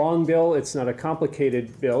 it's not a long bill, it's not a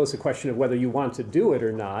complicated bill, it's a question of whether you want to do it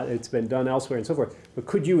or not. It's been done elsewhere and so forth. But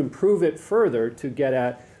could you improve it further to get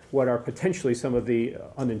at what are potentially some of the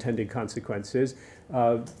unintended consequences?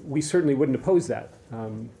 We certainly wouldn't oppose that,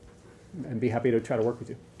 and be happy to try to work with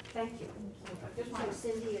you. Thank you. Just So my,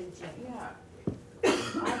 Cindy and Jim. yeah,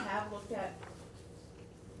 I have looked at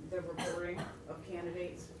the reporting of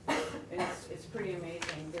candidates, and it's pretty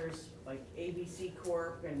amazing. There's like ABC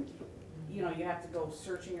Corp, and, you know, you have to go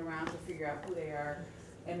searching around to figure out who they are.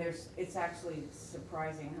 And it's actually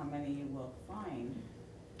surprising how many you will find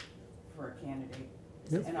for a candidate.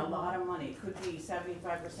 Yep. And a lot of money, could be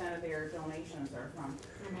 75% of their donations are from,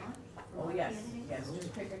 Vermont? oh, Vermont yes, candidates? yes,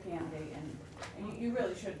 just pick a candidate, and you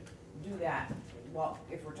really should do that. Well,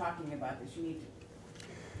 if we're talking about this, you need to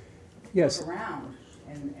Yes. look around,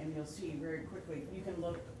 and you'll see very quickly. You can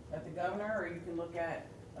look at the governor, or you can look at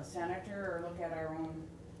a senator, or look at our own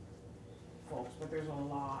folks, but there's a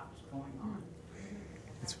lot going on.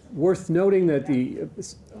 It's worth noting that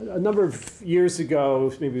a number of years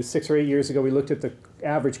ago, maybe 6 or 8 years ago, we looked at the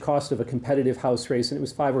average cost of a competitive House race, and it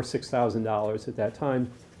was $5,000 or $6,000 at that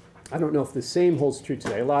time. I don't know if the same holds true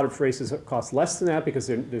today. A lot of races cost less than that because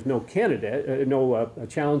there's no candidate, a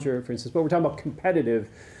challenger, for instance. But we're talking about competitive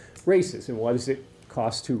races, and what does it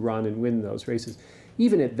cost to run and win those races?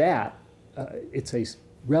 Even at that, it's a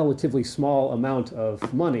relatively small amount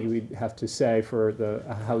of money, we'd have to say, for the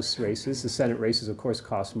House races. The Senate races, of course,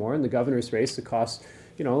 cost more, and the governor's race, the cost,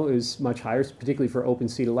 is much higher, particularly for open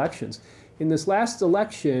seat elections. In this last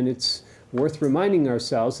election, it's worth reminding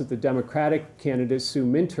ourselves that the Democratic candidate, Sue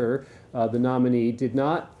Minter, the nominee, did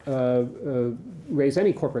not raise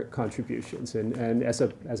any corporate contributions, and as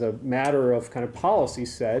a matter of kind of policy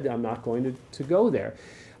said, I'm not going to go there.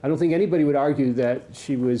 I don't think anybody would argue that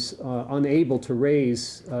she was unable to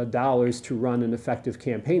raise dollars to run an effective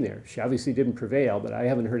campaign there. She obviously didn't prevail, but I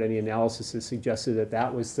haven't heard any analysis that suggested that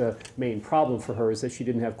that was the main problem for her, is that she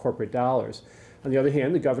didn't have corporate dollars. On the other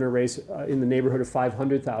hand, the governor raised in the neighborhood of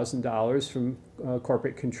 $500,000 from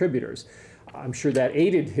corporate contributors. I'm sure that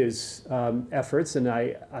aided his efforts, and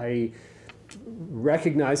I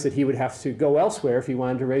recognize that he would have to go elsewhere if he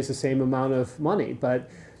wanted to raise the same amount of money. But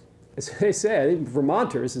as I said,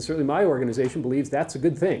 Vermonters, and certainly my organization, believes that's a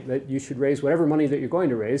good thing, that you should raise whatever money that you're going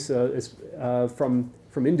to raise from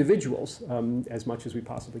individuals as much as we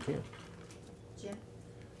possibly can. Jim?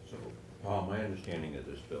 So, Paul, my understanding of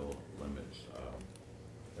this bill limits,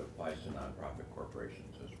 applies to nonprofit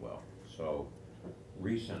corporations as well. So,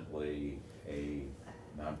 recently, a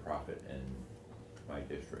nonprofit in my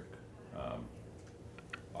district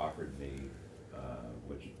offered me,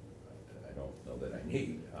 which I don't know that I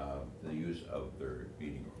need, the use of their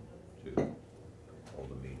meeting room to hold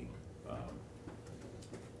a meeting.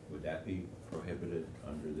 Would that be prohibited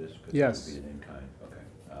under this? 'Cause Yes. it would be an in-kind, okay.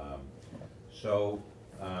 So,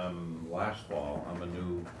 last fall, I'm a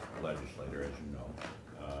new legislator, as you know.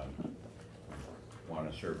 Want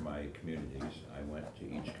to serve my communities. I went to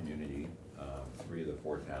each community. 3 of the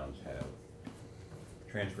 4 towns have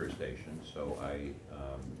transfer stations, so I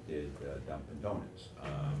did Dunkin' Donuts.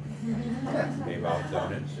 Gave out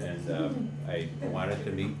donuts, and I wanted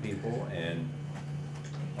to meet people and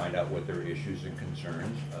find out what their issues and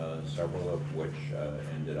concerns, several of which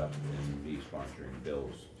ended up in me sponsoring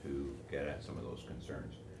bills to get at some of those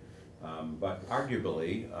concerns. But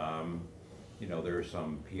arguably, there's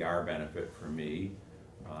some PR benefit for me,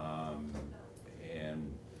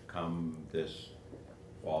 and come this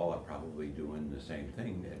fall, I'm probably doing the same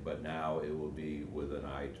thing, but now it will be with an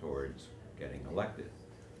eye towards getting elected.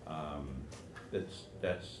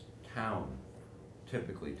 That's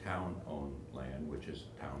typically town-owned land, which is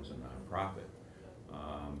town's a nonprofit.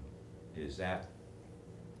 Is that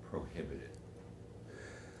prohibited?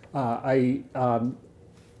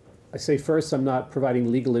 I say first, I'm not providing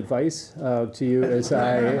legal advice to you as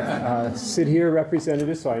I sit here,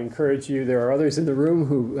 Representative, so I encourage you, there are others in the room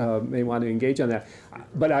who may want to engage on that.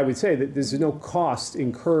 But I would say that there's no cost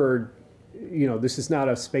incurred. This is not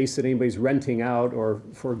a space that anybody's renting out or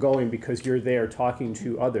foregoing because you're there talking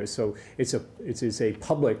to others. So it is a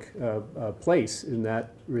public place in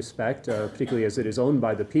that respect, particularly as it is owned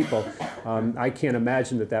by the people. I can't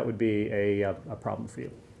imagine that that would be a problem for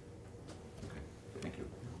you.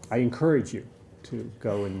 I encourage you to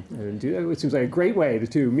go and do that. It seems like a great way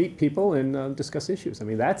to meet people and discuss issues. I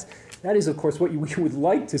mean, that is, of course, what we would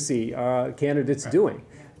like to see candidates doing.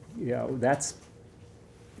 That's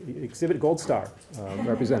exhibit gold star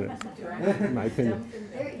representative, in my opinion.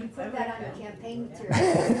 There, you put that on your campaign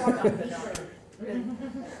material. Start on paper.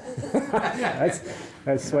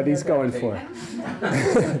 That's what he's going for.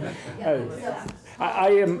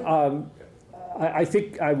 I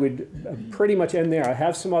think I would pretty much end there. I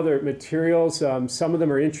have some other materials. Some of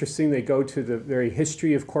them are interesting. They go to the very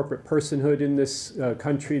history of corporate personhood in this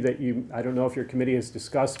country that I don't know if your committee has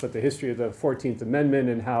discussed, but the history of the 14th Amendment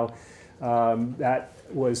and how that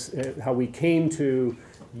was, how we came to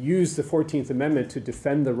use the 14th Amendment to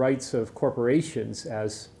defend the rights of corporations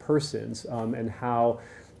as persons, and how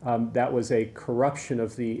that was a corruption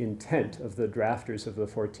of the intent of the drafters of the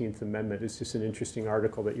 14th Amendment. It's just an interesting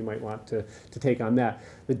article that you might want to take on that.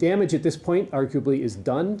 The damage at this point arguably is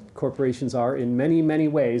done. Corporations are in many, many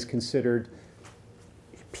ways considered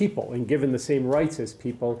people and given the same rights as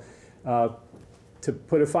people. To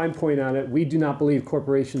put a fine point on it, we do not believe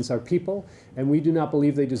corporations are people, and we do not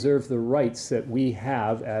believe they deserve the rights that we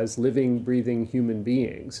have as living, breathing human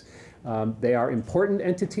beings. They are important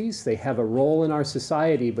entities. They have a role in our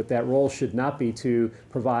society, but that role should not be to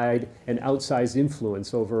provide an outsized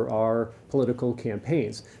influence over our political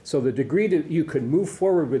campaigns. So the degree that you could move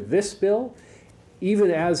forward with this bill,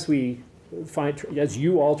 even as as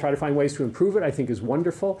you all try to find ways to improve it, I think is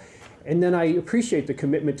wonderful. And then I appreciate the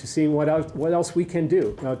commitment to seeing what else we can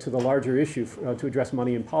do to the larger issue to address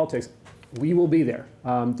money in politics. We will be there,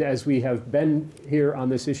 as we have been here on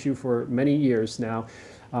this issue for many years now.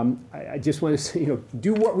 I just want to say,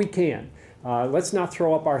 do what we can. Let's not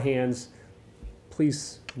throw up our hands.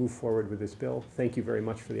 Please move forward with this bill. Thank you very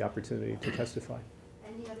much for the opportunity to testify.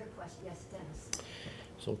 Any other questions? Yes, Dennis.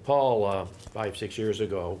 So Paul, 5-6 years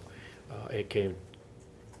ago,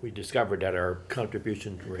 we discovered that our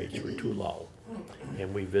contribution rates were too low.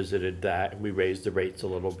 And we visited that, and we raised the rates a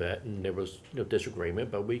little bit, and there was disagreement,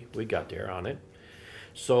 but we got there on it.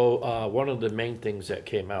 So one of the main things that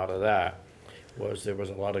came out of that was there was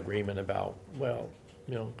a lot of agreement about, well,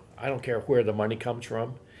 I don't care where the money comes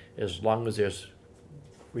from, as long as there's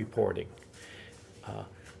reporting.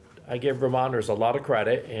 I give Vermonters a lot of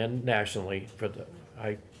credit, and nationally,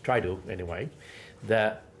 I try to anyway,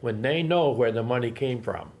 that when they know where the money came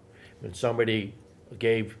from, when somebody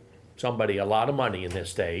gave somebody a lot of money in this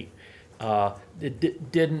state,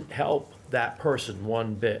 it didn't help that person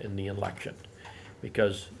one bit in the election,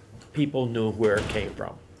 because people knew where it came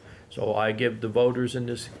from. So I give the voters in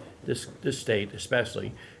this state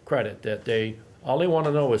especially credit that all they want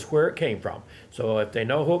to know is where it came from. So if they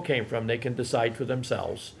know who it came from, they can decide for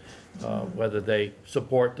themselves whether they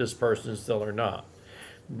support this person still or not.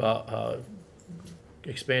 But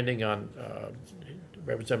expanding on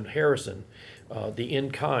Representative Harrison, the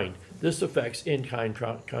in-kind, this affects in-kind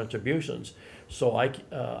contributions. So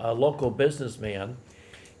a local businessman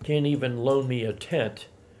can't even loan me a tent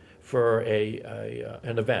for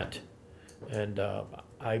an event, and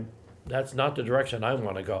that's not the direction I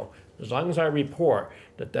want to go. As long as I report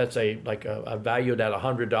that that's a valued at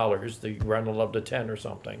 $100, the rental of the tent or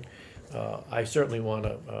something, I certainly want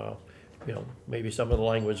to, maybe some of the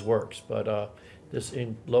language works, but this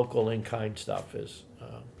local in-kind stuff is,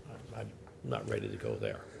 I'm not ready to go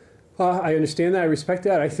there. I understand that. I respect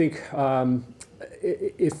that. I think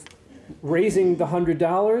if raising the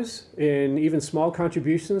 $100 in even small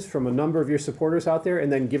contributions from a number of your supporters out there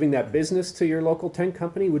and then giving that business to your local tent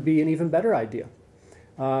company would be an even better idea.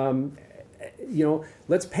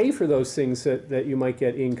 Let's pay for those things that you might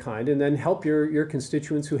get in kind, and then help your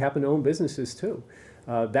constituents who happen to own businesses too.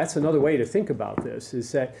 That's another way to think about this,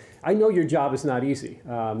 is that I know your job is not easy.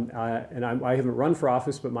 And I haven't run for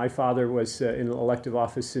office, but my father was in an elective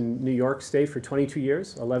office in New York State for 22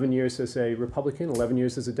 years, 11 years as a Republican, 11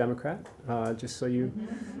 years as a Democrat, just so you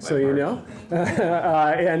know.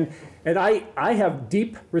 And I have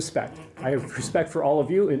deep respect. I have respect for all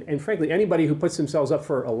of you, and frankly, anybody who puts themselves up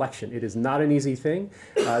for election. It is not an easy thing.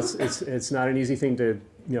 It's not an easy thing to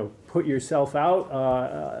put yourself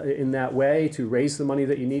out in that way, to raise the money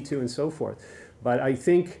that you need to, and so forth. But I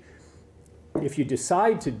think if you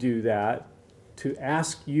decide to do that, to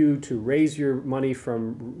ask you to raise your money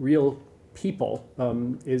from real people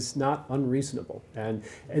is not unreasonable. And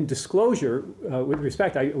disclosure, with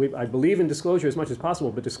respect, I believe in disclosure as much as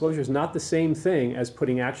possible, but disclosure is not the same thing as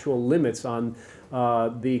putting actual limits on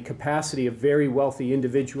the capacity of very wealthy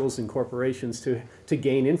individuals and corporations to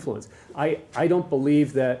gain influence. I don't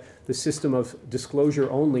believe that the system of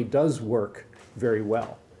disclosure only does work very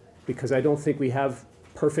well, because I don't think we have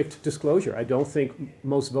perfect disclosure. I don't think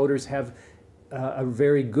most voters have a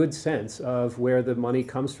very good sense of where the money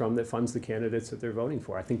comes from that funds the candidates that they're voting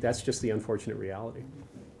for. I think that's just the unfortunate reality.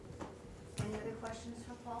 Any other questions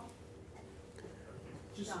for Paul?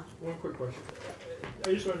 Just John. one quick question.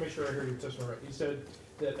 I just want to make sure I heard your testimony right. You said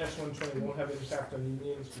that S.120 won't have an impact on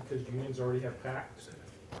unions because unions already have PACs?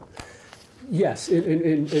 Yes,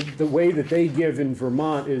 in the way that they give in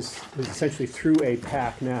Vermont is essentially through a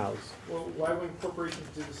PAC now. Well, why wouldn't corporations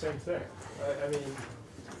do the same thing? I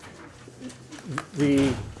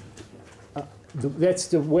mean, That's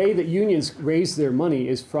the way that unions raise their money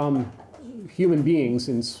is from human beings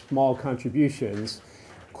in small contributions.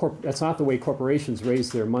 That's not the way corporations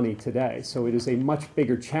raise their money today. So it is a much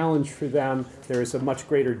bigger challenge for them. There is a much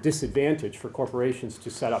greater disadvantage for corporations to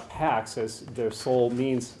set up PACs as their sole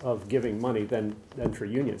means of giving money than for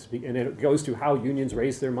unions. And it goes to how unions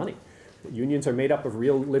raise their money. Unions are made up of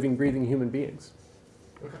real living, breathing human beings.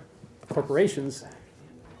 okay. Corporations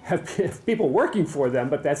have people working for them,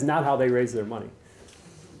 but that's not how they raise their money.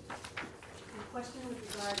 A question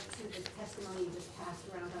with regard to the testimony you just passed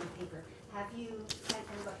around on paper. Have you sent an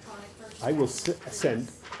electronic version? I will send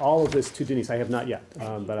all of this to Denise. I have not yet,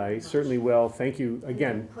 but I certainly will. Thank you And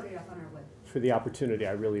again put it up on our web. for the opportunity.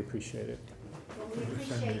 I really appreciate it. Well, we Send me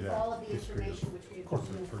appreciate that all of the history of information which we have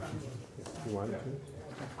just moved from you. You want it?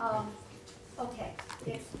 Okay,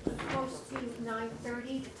 it's close to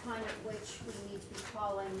 9:30, the time at which we need to be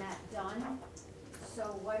calling that done. So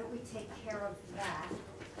why don't we take care of that?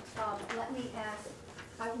 Let me ask,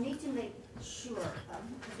 I need to make sure,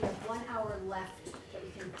 because we have 1 hour left that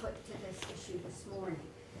we can put to this issue this morning.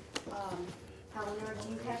 Eleanor, do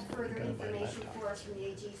you have further information for us from the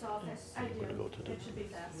AG's office? I do, Go to the it should be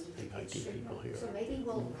fast. big IT people here. So maybe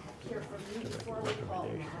we'll hear from you before we call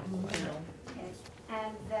Matt. Okay,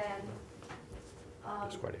 and then,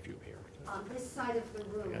 There's quite a few here. on this side of the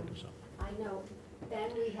We room, gotta do something. I know,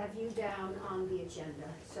 Ben, we have you down on the agenda,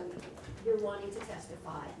 so you're wanting to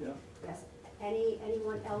testify. Yeah. Yes.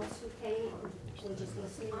 Anyone else who came, or we're just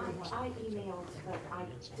listening? or what? I emailed, but I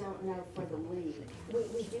don't know for the league.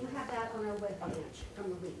 We do have that on our webpage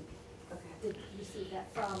from the league. Okay. Did you see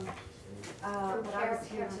that from? But I was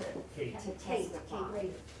here to Kate testify.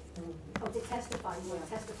 Rader. Oh, to testify, you want to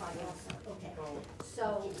testify also, okay.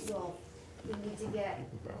 So, we need to get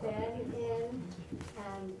Ben in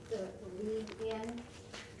and the league in.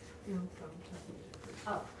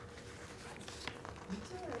 Oh.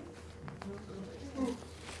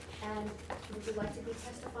 And would you like to be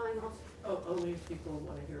testifying also? Oh, only if people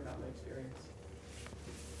want to hear about my experience.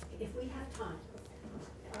 If we have time,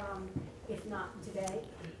 if not today.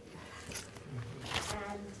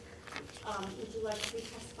 And, would you like to be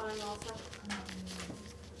testifying also?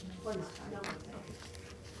 Or not? No, okay.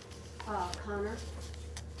 Connor?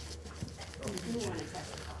 You want to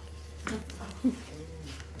testify?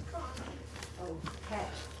 Okay,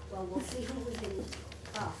 well, we'll see who we can,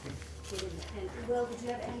 get in. And Will, did you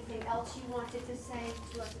have anything else you wanted to say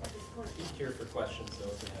to us at this point? Just here for questions, so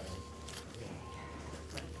if you have any.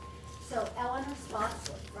 So Eleanor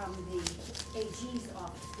Spotswood from the AG's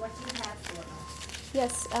office, what do you have for us?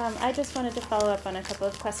 Yes, I just wanted to follow up on a couple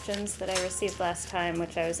of questions that I received last time,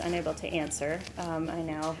 which I was unable to answer. I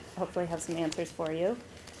now hopefully have some answers for you.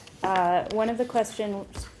 One of the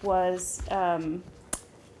questions was how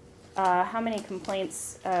many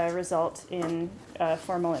complaints result in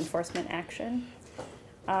formal enforcement action?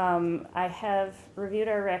 I have reviewed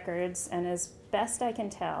our records, and as best I can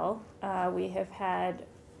tell, we have had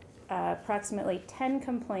approximately 10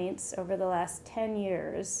 complaints over the last 10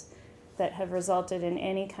 years that have resulted in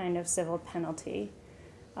any kind of civil penalty.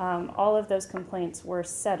 All of those complaints were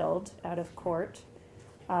settled out of court.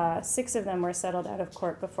 6 of them were settled out of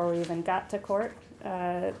court before we even got to court.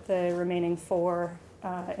 The remaining 4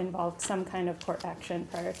 involved some kind of court action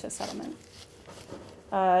prior to settlement.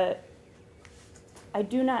 I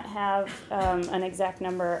do not have an exact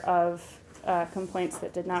number of complaints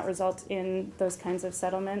that did not result in those kinds of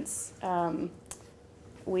settlements.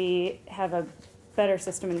 We have a better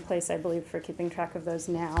system in place, I believe, for keeping track of those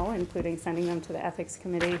now, including sending them to the ethics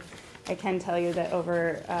committee. I can tell you that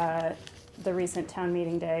over the recent town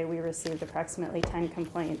meeting day, we received approximately 10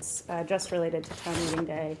 complaints just related to town meeting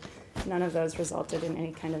day. None of those resulted in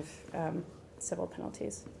any kind of civil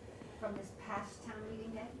penalties. From this past town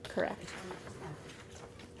meeting day? Correct.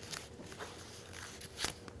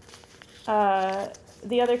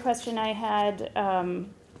 The other question I had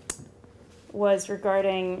was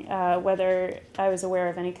regarding whether I was aware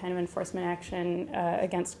of any kind of enforcement action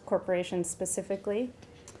against corporations specifically.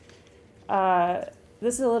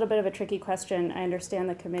 This is a little bit of a tricky question. I understand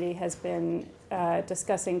the committee has been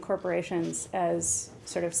discussing corporations as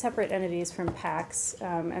sort of separate entities from PACs,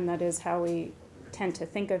 and that is how we tend to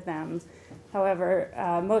think of them. However,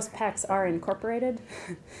 most PACs are incorporated,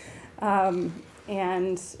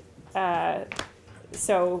 and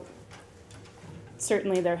so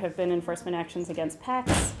certainly there have been enforcement actions against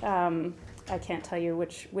PACs. I can't tell you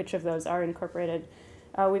which of those are incorporated.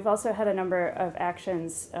 We've also had a number of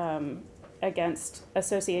actions against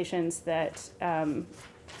associations that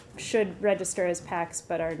should register as PACs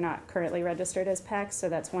but are not currently registered as PACs, so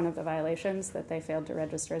that's one of the violations, that they failed to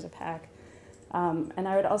register as a PAC. And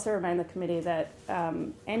I would also remind the committee that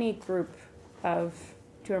any group of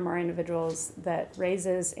 2 or more individuals that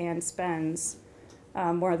raises and spends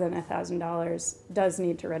more than $1,000 does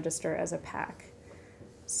need to register as a PAC.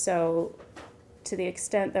 So to the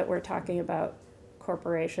extent that we're talking about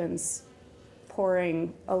corporations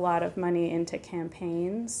pouring a lot of money into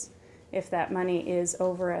campaigns, if that money is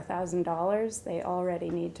over $1,000, they already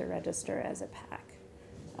need to register as a PAC.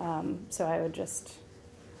 So I would just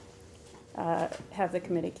have the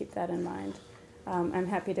committee keep that in mind. I'm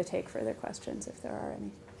happy to take further questions if there are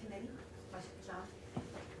any. Committee, question for John?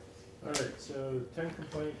 All right, so 10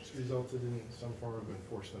 complaints resulted in some form of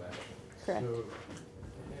enforcement action. Correct.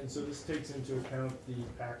 So this takes into account the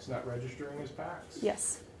PACs not registering as PACs?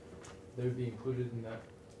 Yes, They would be included in that?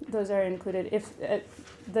 those are included. If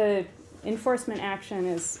the enforcement action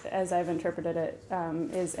is, as I've interpreted it,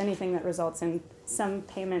 is anything that results in some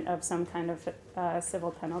payment of some kind of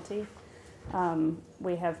civil penalty.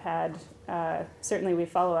 We have had, certainly we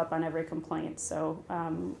follow up on every complaint, so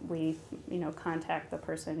we contact the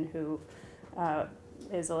person who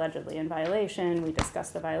is allegedly in violation. We discuss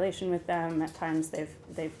the violation with them. At times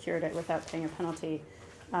they've cured it without paying a penalty.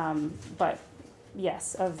 But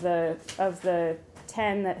yes, of the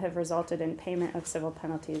 10 that have resulted in payment of civil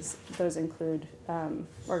penalties, those include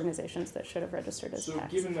organizations that should have registered as So PACs.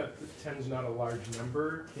 given that the 10 is not a large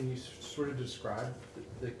number, can you sort of describe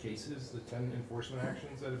the cases, the 10 enforcement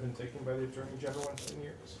actions that have been taken by the Attorney General in 10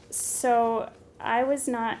 years? So I was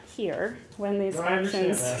not here when these No, I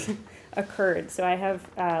understand actions that. occurred, so I have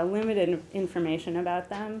limited information about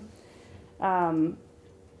them.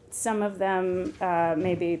 Some of them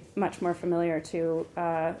may be much more familiar to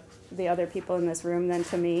the other people in this room than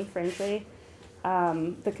to me, frankly.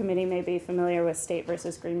 The committee may be familiar with State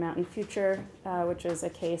versus Green Mountain Future, which is a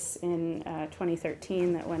case in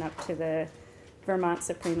 2013 that went up to the Vermont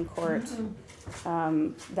Supreme Court.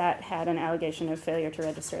 That had an allegation of failure to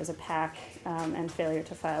register as a PAC and failure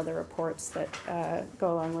to file the reports that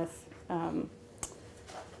go along with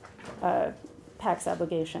PAC's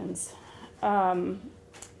obligations.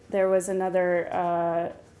 There was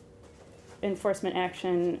another enforcement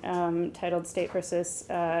action titled State versus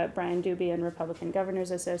Brian Doobie and Republican Governors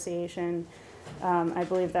Association. I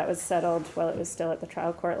believe that was settled while it was still at the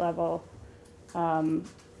trial court level.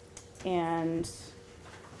 And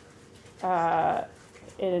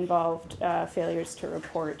it involved failures to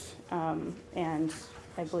report and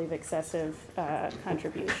I believe excessive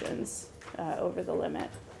contributions over the limit.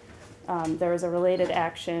 There was a related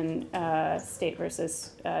action, State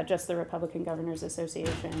versus just the Republican Governors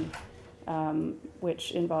Association,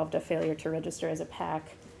 which involved a failure to register as a PAC,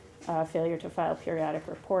 failure to file periodic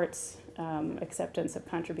reports, acceptance of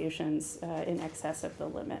contributions in excess of the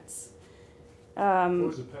limits. What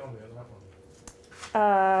was the penalty on that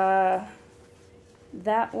one?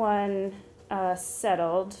 That one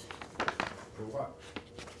settled. For what?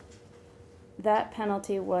 That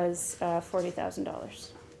penalty was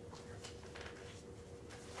 $40,000.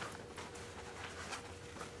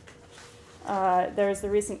 There's the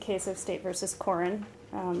recent case of State versus Corrin.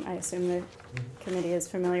 I assume the committee is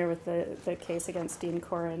familiar with the case against Dean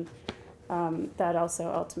Corrin. That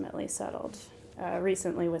also ultimately settled.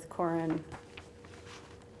 Recently with Corrin,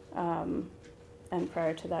 and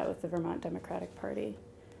prior to that with the Vermont Democratic Party.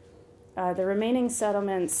 The remaining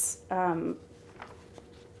settlements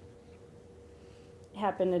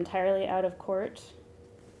happened entirely out of court.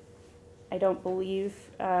 I don't believe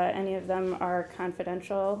any of them are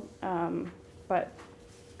confidential, but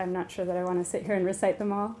I'm not sure that I want to sit here and recite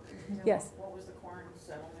them all. Yes? What was the Corn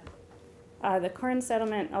settlement? The Corrin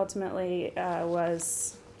settlement ultimately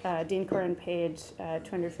was Dean Corrin paid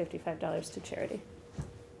 $255 to charity.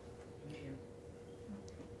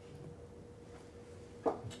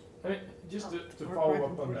 I mean, just to follow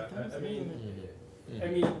up on that, I mean,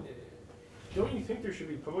 don't you think there should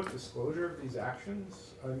be public disclosure of these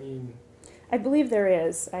actions? I mean, I believe there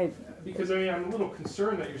is. because I mean, I'm a little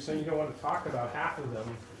concerned that you're saying you don't want to talk about half of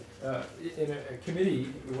them in a committee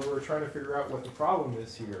where we're trying to figure out what the problem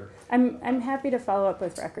is here. I'm happy to follow up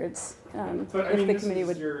with records. But I if mean, the this committee is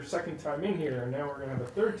would. your second time in here, and now we're going to have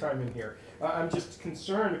a third time in here. I'm just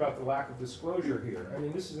concerned about the lack of disclosure here. I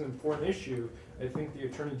mean, this is an important issue. I think the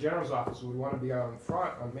Attorney General's office would want to be out in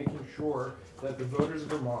front on making sure that the voters of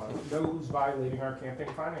Vermont know who's violating our campaign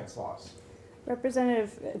finance laws.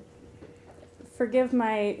 Representative, forgive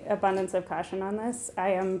my abundance of caution on this. I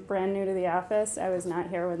am brand new to the office. I was not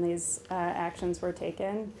here when these actions were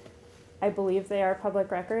taken. I believe they are public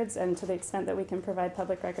records, and to the extent that we can provide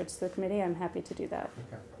public records to the committee, I'm happy to do that.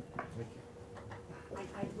 Okay, thank you.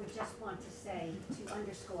 I would just want to say, to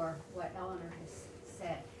underscore what Eleanor has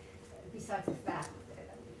said, besides the fact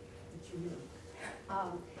that you knew,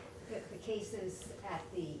 the cases at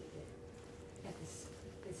the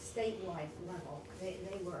statewide level, they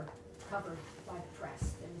were covered by the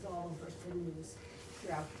press. It was all over the news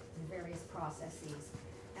throughout the various processes.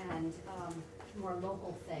 And more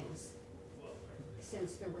local things,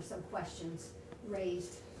 since there were some questions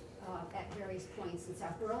raised at various points in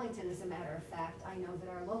South Burlington, as a matter of fact, I know that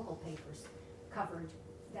our local papers covered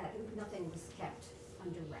that nothing was kept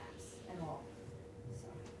under wraps at all.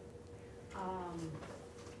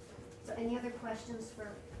 So any other questions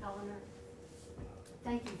for Eleanor?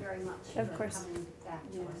 Thank you very much Of for course. coming back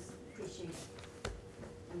to us. Appreciate it.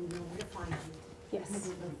 And we know where to find you. Yes. As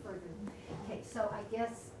we go further. Okay, so I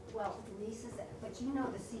guess, well, Denise is, but you know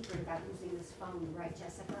the secret about using this phone, right,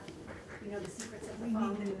 Jessica? You know the secrets of the We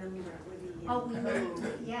phone? need the number with the. Oh, we need,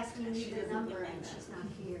 yes, we She need the doesn't number, get and that. she's not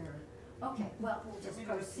here. Okay, well, we'll just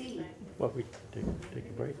proceed. Well, we take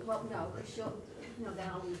a break, Well, no, she'll, no, then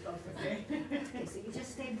I'll leave both of you. Okay, so you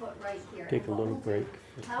just stay put right here. take And a what little we'll do- break.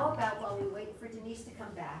 How about while we wait for Denise to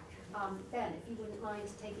come back, Ben, if you wouldn't mind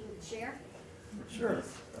taking the chair? Sure.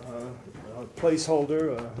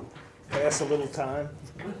 Placeholder, pass a little time.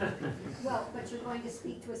 Well, but you're going to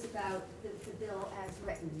speak to us about the bill as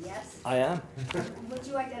written, yes? I am. Would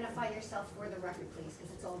you identify yourself for the record, please,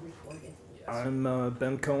 because it's all recorded? I'm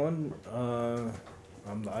Ben Cohen.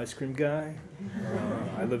 I'm the ice cream guy.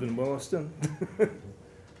 I live in Williston.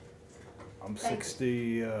 I'm Thank you.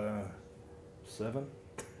 67.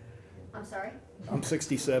 I'm sorry? I'm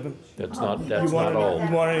 67. That's Oh, not, you that's don't not know old. that.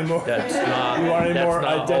 You want any more? That's not, You want any that's more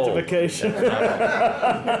not old. identification?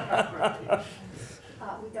 That's not old.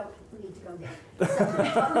 We don't need to go there. So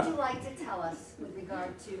what would you like to tell us with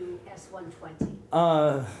regard to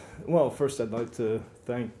S.120? Well, first I'd like to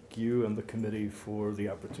thank you and the committee for the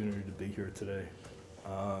opportunity to be here today.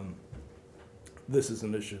 This is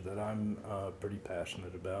an issue that I'm pretty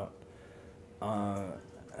passionate about.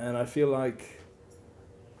 And I feel like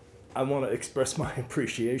I want to express my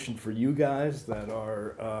appreciation for you guys that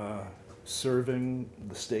are serving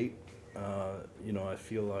the state. You know, I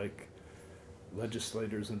feel like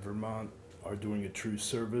legislators in Vermont are doing a true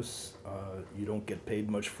service. You don't get paid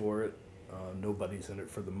much for it. Nobody's in it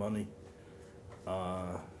for the money.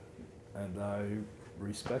 And I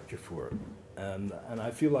respect you for it. And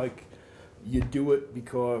I feel like you do it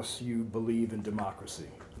because you believe in democracy.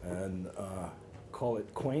 And call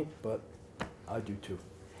it quaint, but I do too.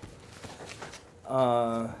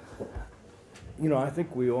 You know, I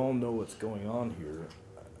think we all know what's going on here.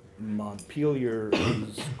 Montpelier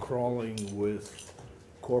is crawling with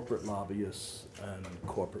corporate lobbyists and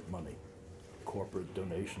corporate money, corporate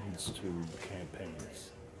donations to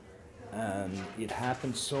campaigns. And it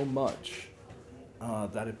happens so much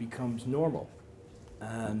that it becomes normal.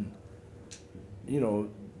 And, you know,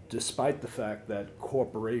 despite the fact that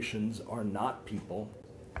corporations are not people,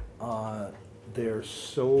 they're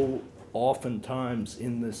so oftentimes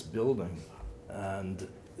in this building, and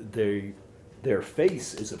their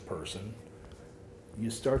face is a person. You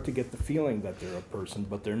start to get the feeling that they're a person,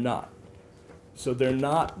 but they're not. So they're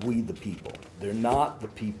not we the people. They're not the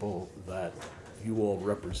people that you all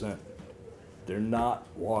represent. They're not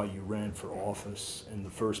why you ran for office in the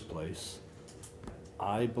first place.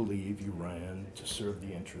 I believe you ran to serve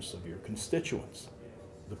the interests of your constituents,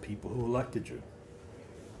 the people who elected you.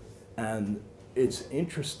 And it's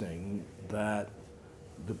interesting that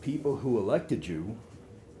the people who elected you,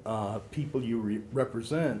 people you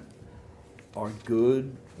represent, are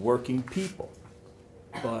good, working people.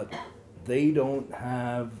 But they don't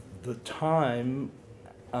have the time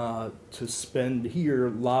to spend here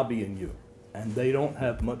lobbying you. And they don't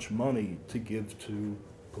have much money to give to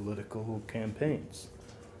political campaigns.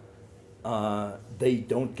 They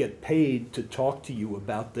don't get paid to talk to you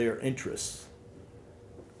about their interests.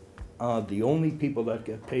 The only people that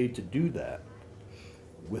get paid to do that,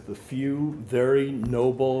 with a few very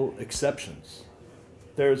noble exceptions,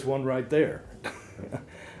 there's one right there,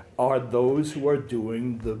 are those who are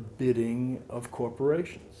doing the bidding of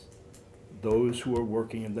corporations. Those who are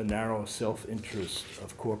working in the narrow self-interest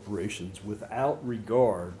of corporations without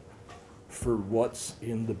regard for what's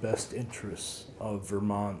in the best interests of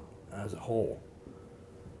Vermont as a whole.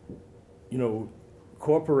 You know,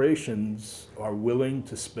 corporations are willing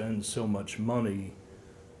to spend so much money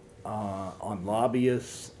on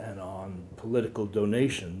lobbyists and on political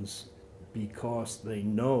donations because they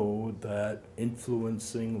know that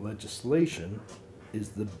influencing legislation is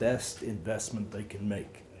the best investment they can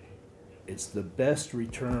make. It's the best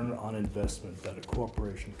return on investment that a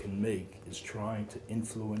corporation can make, is trying to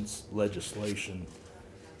influence legislation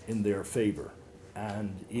in their favor.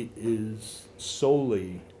 And it is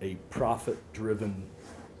solely a profit-driven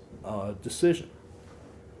decision.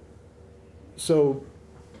 So,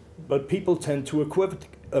 but people tend to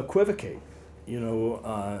equivocate. You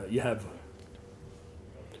know, you have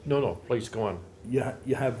No, please go on.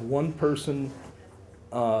 you have one person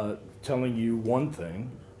telling you one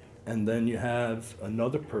thing, and then you have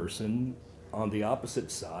another person on the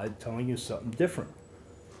opposite side telling you something different.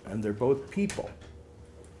 And they're both people.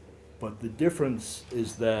 But the difference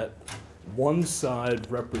is that one side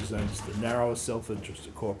represents the narrow self-interest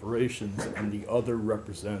of corporations, and the other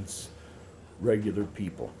represents regular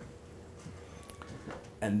people.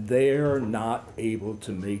 And they're not able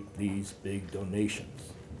to make these big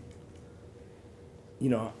donations. You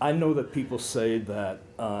know, I know that people say that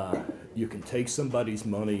you can take somebody's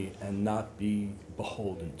money and not be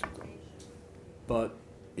beholden to them. But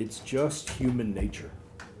it's just human nature.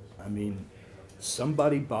 I mean,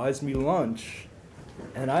 somebody buys me lunch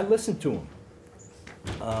and I listen to them.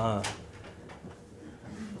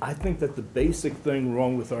 I think that the basic thing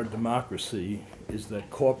wrong with our democracy is that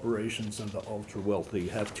corporations and the ultra-wealthy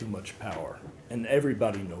have too much power, and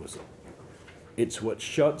everybody knows it. It's what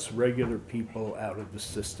shuts regular people out of the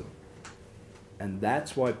system. And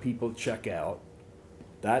that's why people check out.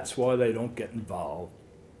 That's why they don't get involved.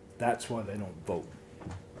 That's why they don't vote.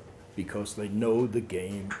 Because they know the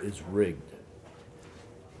game is rigged.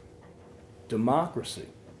 Democracy,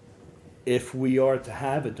 if we are to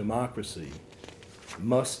have a democracy,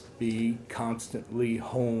 must be constantly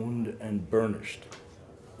honed and burnished.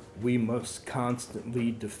 We must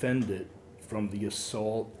constantly defend it from the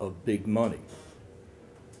assault of big money.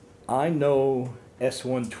 I know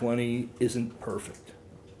S.120 isn't perfect,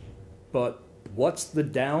 but what's the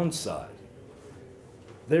downside?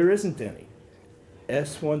 There isn't any.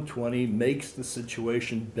 S.120 makes the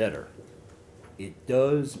situation better. It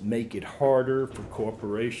does make it harder for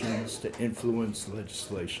corporations to influence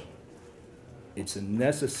legislation. It's a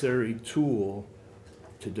necessary tool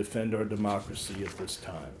to defend our democracy at this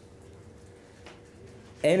time.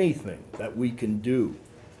 Anything that we can do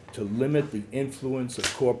to limit the influence of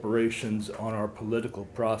corporations on our political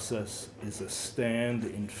process is a stand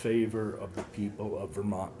in favor of the people of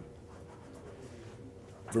Vermont.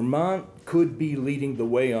 Vermont could be leading the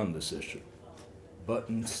way on this issue, but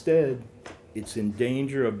instead, it's in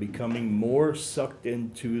danger of becoming more sucked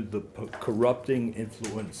into the corrupting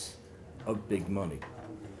influence of big money.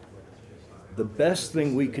 The best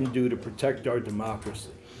thing we can do to protect our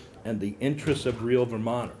democracy and the interests of real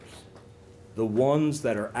Vermonters, the ones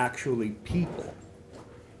that are actually people,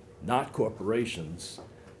 not corporations,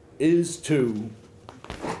 is to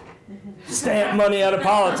stamp money out of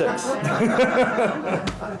politics.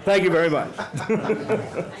 Thank you very much.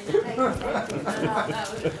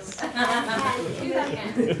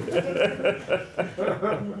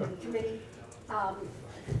 Committee,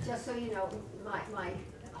 just so you know, my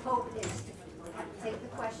hope is to take the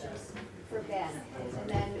questions for Ben, and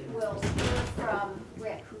then we'll hear from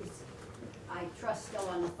Rick, who's, I trust, still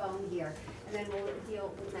on the phone here, and then we'll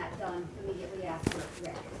deal with that done immediately after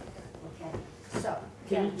Rick. Okay, so.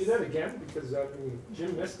 Can you do that again? Because, I mean,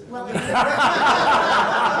 Jim missed it. Well, You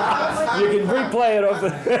can replay it over.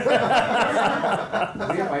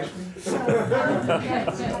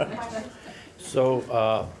 So,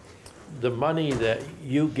 the money that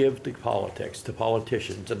you give to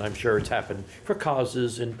politicians, and I'm sure it's happened for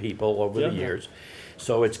causes and people over the years.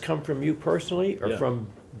 So it's come from you personally or from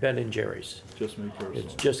Ben and Jerry's? Just me personally.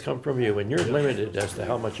 It's just come from you, and you're limited as to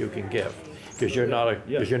how much you can give, because you're not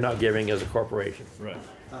you're not giving as a corporation. Right.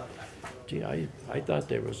 Gee, I thought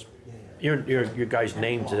there was, your guys'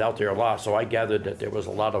 names is out there a lot, so I gathered that there was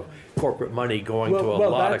a lot of corporate money going to a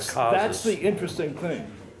lot of causes. That's the interesting thing.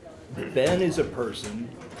 Ben is a person,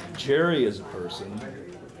 Jerry is a person,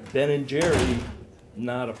 Ben and Jerry,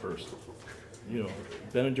 not a person. You know,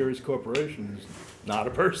 Ben and Jerry's corporation is not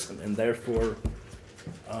a person, and therefore,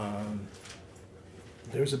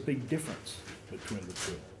 there's a big difference between the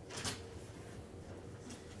two.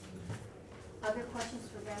 other questions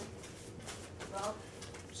for Ben? Rob?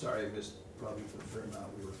 Sorry, I missed probably for Vermont,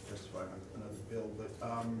 we were testifying on another bill, but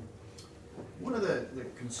one of the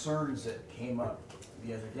concerns that came up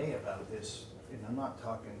the other day about this, and I'm not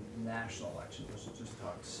talking national election, just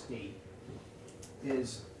talk state,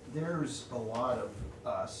 is there's a lot of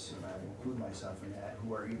us, and I include myself in that,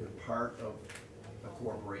 who are either part of a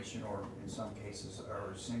corporation, or in some cases,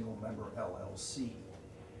 are a single member LLC.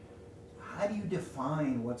 How do you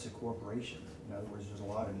define what's a corporation? In other words, there's a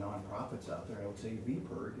lot of nonprofits out there. I would say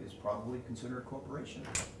VPIRG is probably considered a corporation.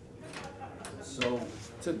 So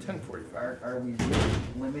It's at 10:45. are we really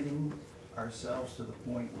limiting ourselves to the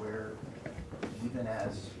point where even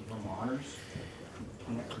as Vermonters,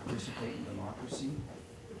 we can't participate in democracy?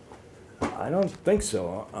 I don't think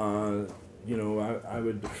so. You know, I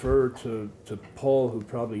would defer to Paul, who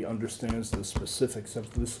probably understands the specifics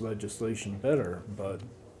of this legislation better, but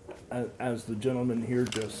as the gentleman here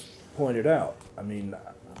just pointed out, I mean,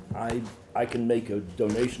 I can make a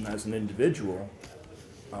donation as an individual,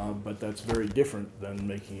 but that's very different than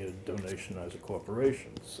making a donation as a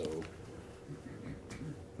corporation. So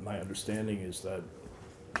my understanding is that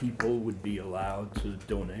people would be allowed to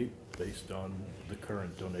donate based on the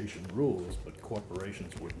current donation rules, but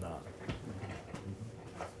corporations would not.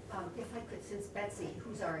 If I could, since Betsy,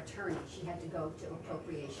 who's our attorney, she had to go to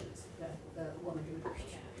appropriations, the woman who,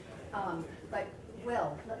 but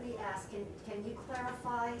Will, let me ask, can you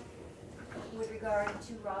clarify with regard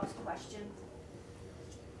to Rob's question?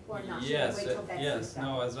 Or not? Should we Yes, wait till Betsy's yes, done?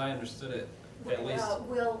 no, as I understood it, at least,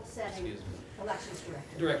 Will Setting, excuse me, elections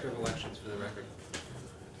director. Director of Elections for the record.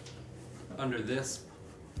 Under this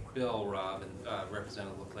bill, Rob and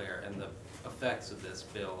Representative Leclerc, and the effects of this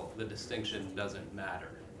bill, the distinction doesn't matter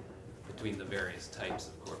between the various types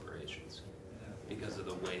of corporations because of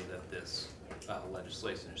the way that this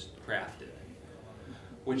legislation is crafted,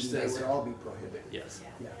 which They says, would all be prohibited. yes.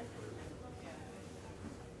 Yeah.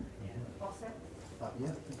 All set?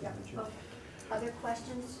 Yeah. Yeah, okay. Other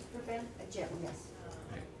questions for Ben? Jim, yes.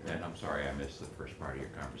 And I'm sorry, I missed the first part of your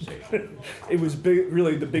conversation. It was big,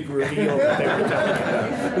 really the big reveal that they were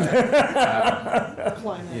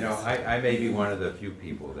talking about. You know, I may be one of the few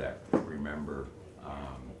people that remember,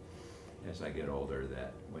 as I get older,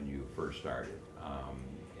 that when you first started,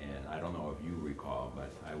 and I don't know if you recall,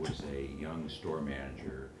 but I was a young store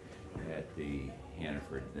manager at the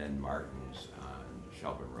Hannaford, then Martin's on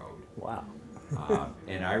Shelburne Road. Wow.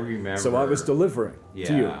 And I remember. So I was delivering to you.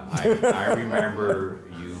 Yeah, I remember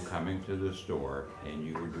you coming to the store and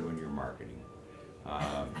you were doing your marketing.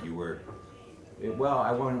 You were, well,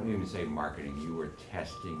 I won't even say marketing, you were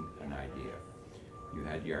testing an idea. You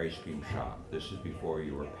had your ice cream shop. This is before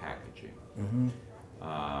you were packaging.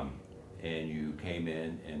 And you came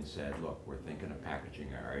in and said, look, we're thinking of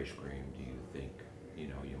packaging our ice cream. Do you think, you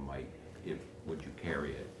know, you might, would you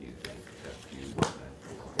carry it? Do you think that you want that?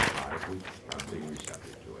 We probably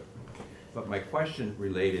receptive to it. But my question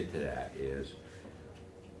related to that is,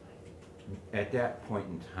 at that point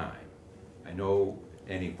in time, I know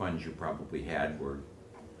any funds you probably had were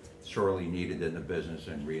sorely needed in the business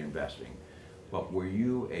and reinvesting, but were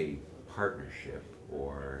you a partnership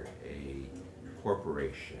or a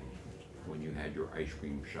corporation when you had your ice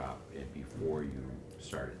cream shop and before you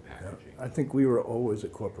started packaging? I think we were always a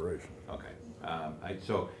corporation. Okay.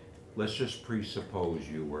 So let's just presuppose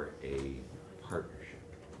you were a partnership,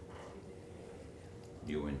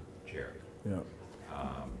 you and Jerry. Yeah.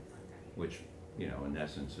 Which, you know, in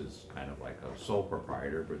essence is kind of like a sole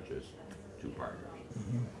proprietor, but just two partners.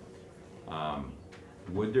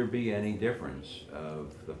 Would there be any difference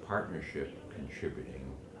of the partnership contributing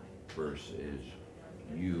versus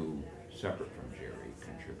you separate from Jerry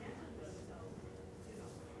contributing?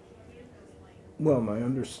 Well, my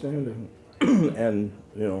understanding, and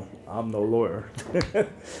you know, I'm no lawyer,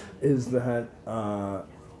 is that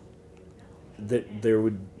that there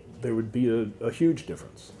would be a huge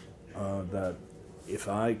difference. That if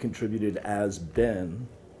I contributed as Ben,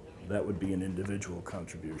 that would be an individual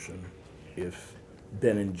contribution. If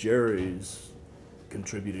Ben and Jerry's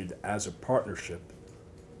contributed as a partnership,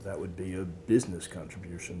 that would be a business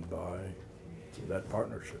contribution by that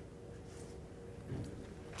partnership. And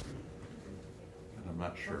I'm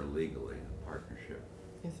not sure legally a partnership.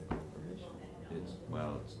 It's a corporation.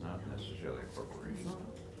 Well, it's not necessarily a corporation.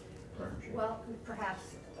 Partnership. Well, perhaps,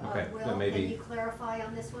 Okay, so Will, can maybe- you clarify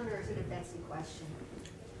on this one, or is it a Betsy question?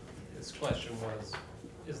 His question was,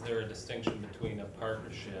 is there a distinction between a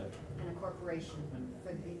partnership? And a corporation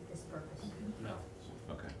for this purpose? No,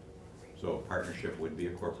 Okay. So a partnership would be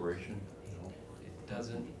a corporation? it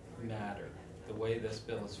doesn't matter. The way this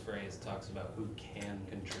bill is phrased talks about who can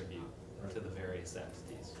contribute to the various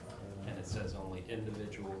entities. And it says only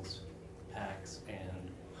individuals, PACs,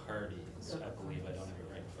 and parties, I believe, I don't have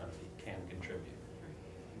it right in front of me, can contribute.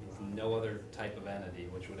 There's no other type of entity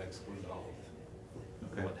which would exclude all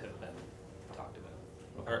of Okay. what have been talked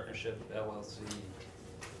about. Partnership, LLC,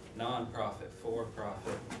 non-profit,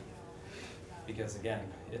 for-profit, because again,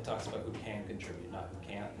 it talks about who can contribute, not who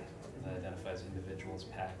can't. that identifies individuals,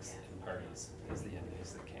 PACs, and parties as the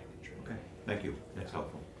entities that can contribute. Okay, thank you, that's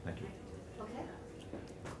helpful, thank you. Okay.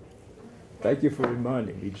 Thank you for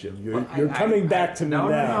reminding me, Jim. You're, Well, you're coming back to me no, no,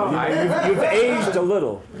 now. no, You've aged a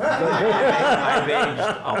little. I've aged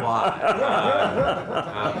a lot.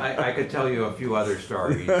 I could tell you a few other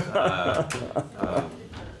stories. Well,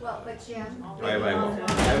 but Jim.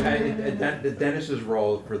 Dennis's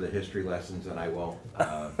role for the history lessons, and I won't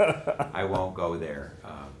go there.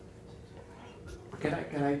 Can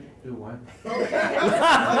I do one? We are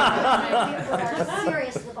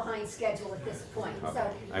seriously behind schedule at this point, so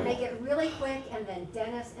I make won't. it really quick, and then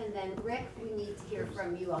Dennis, and then Rick, we need to hear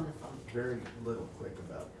from you on the phone. Very little quick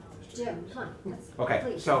about Mr. Jim, come on, let's- Okay,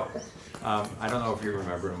 please. so, I don't know if you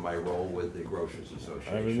remember my role with the Grocers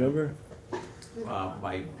Association. I remember.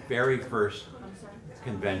 My very first I'm sorry.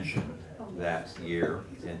 convention that year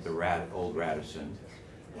at the old Radisson,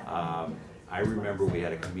 I remember we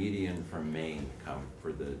had a comedian from Maine come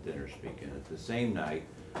for the dinner speak, and at the same night,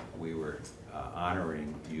 we were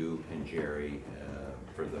honoring you and Jerry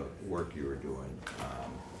for the work you were doing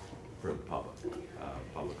for the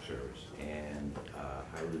public service. And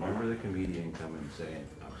I remember the comedian coming and saying,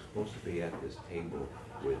 I'm supposed to be at this table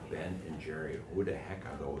with Ben and Jerry. Who the heck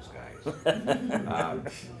are those guys?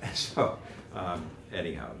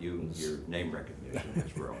 Anyhow, your name recognition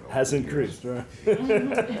has grown. over Has the years. increased, right?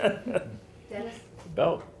 Dennis?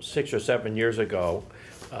 About 6 or 7 years ago,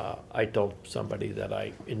 I told somebody that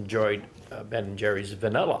I enjoyed Ben and Jerry's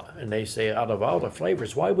vanilla, and they say, out of all the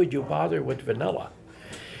flavors, why would you bother with vanilla?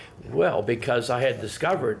 Well, because I had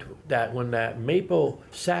discovered that when that maple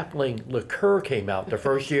sapling liqueur came out the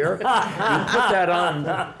first year, you put that on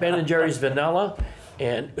Ben and Jerry's vanilla,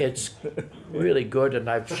 and it's really good, and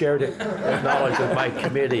I've shared it with knowledge with my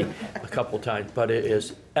committee a couple times, but it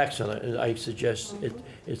is excellent, and I suggest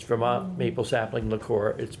it's Vermont maple sapling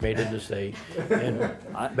liqueur. It's made in the state, and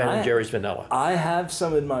Ben and Jerry's vanilla. I have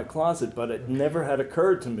some in my closet, but it never had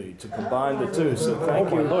occurred to me to combine the two, so thank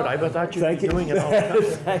Oh my you. Lord, I thought you were Thank you. doing it all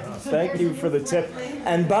the time. Thank you for the tip.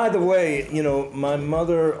 And by the way, you know, my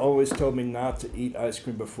mother always told me not to eat ice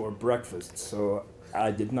cream before breakfast, so I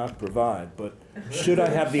did not provide. But should I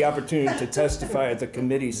have the opportunity to testify at the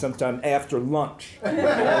committee sometime after lunch, I'll be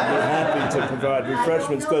happy to provide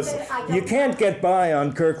refreshments, because you can't get by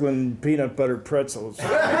on Kirkland peanut butter pretzels. So you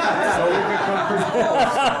can come pretty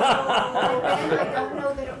close. I don't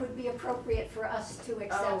know that it would be appropriate for us to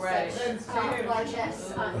accept right. such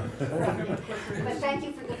largesse from you. But thank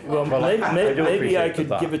you for the. Well, Well, I do maybe I appreciate the could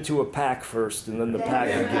thought. give it to a pack first, and then the pack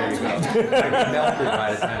Yeah, can there you give go. it. I get melted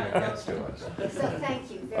by the time it gets to us. So thank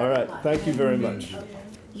you very All right, much. thank you very much.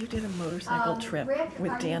 You did a motorcycle trip Rick,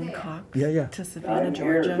 with are you Dan there? Cox Yeah. to Savannah,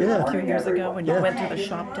 Georgia, Yeah. a few years ago when you Yeah. went to the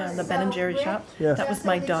shop down, the Ben and Jerry shop. Yeah. That was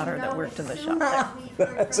my daughter that worked in the shop there.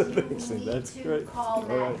 That's amazing. That's great. Call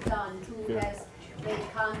All right. Matt Dunn, who Good. has made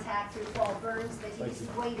contact through Paul Burns, that he's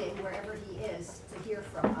waiting wherever he is to hear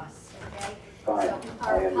from us, okay? Fine. So I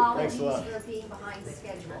our understand. apologies Thanks a lot. for being behind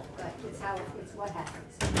schedule, but it's what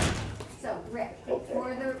happens. So Rick,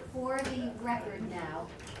 for the record now,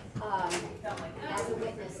 as a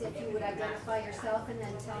witness, if you would identify yourself and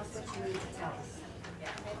then tell us what you need to tell us.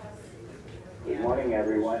 Good morning,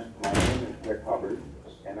 everyone. My name is Rick Hubbard,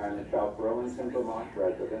 and I'm a South Burlington, Vermont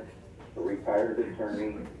resident, a retired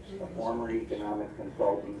attorney, a former economic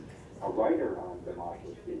consultant, a writer on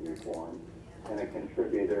democracy reform, and a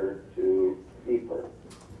contributor to VPER.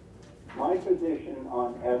 My position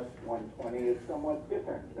on S.120 is somewhat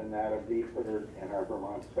different than that of VPER and our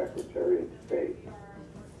Vermont Secretary of State.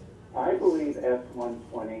 I believe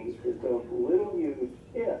S.120 is of little use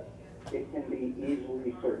if it can be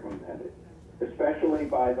easily circumvented, especially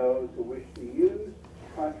by those who wish to use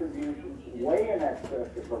contributions way in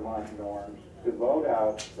excess of Vermont norms to vote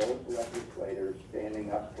out those legislators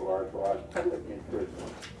standing up for our broad public interests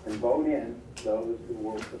and vote in those who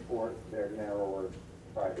will support their narrower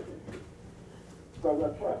private interests. So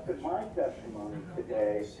the thrust of my testimony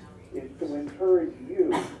today is to encourage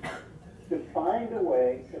you to find a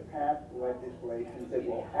way to pass legislation that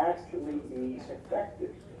will actually be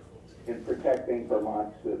effective in protecting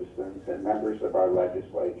Vermont citizens and members of our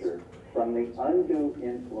legislature from the undue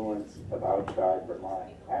influence of outside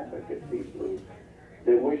Vermont advocacy groups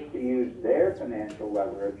that wish to use their financial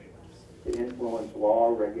leverage to influence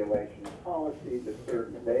law, regulation, and policy to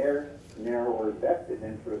serve their narrower vested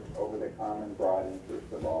interests over the common broad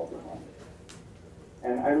interests of all Vermonters.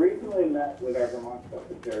 And I recently met with our Vermont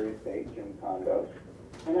Secretary of State, Jim Condos,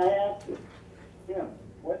 and I asked him, Jim,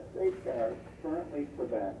 what safeguards currently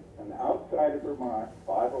prevent an outside of Vermont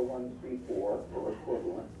 501c4 or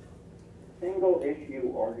equivalent single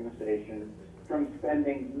issue organization from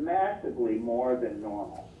spending massively more than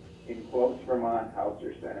normal in close Vermont House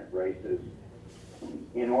or Senate races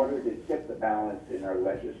in order to tip the balance in our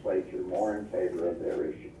legislature more in favor of their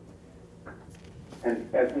issue. And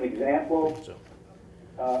as an example,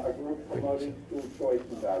 a group promoting school choice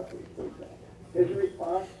in Godfrey, for example. His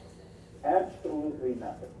response, absolutely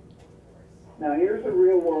nothing. Now here's a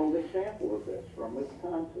real-world example of this from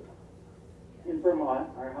Wisconsin. In Vermont,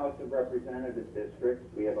 our House of Representatives districts,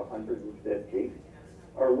 we have 150,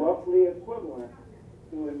 are roughly equivalent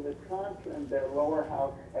to, in Wisconsin, their lower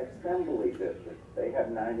house assembly districts. They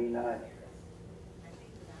have 99.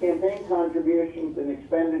 Campaign contributions and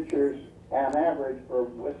expenditures on average for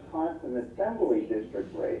Wisconsin assembly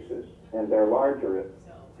district races, and they're larger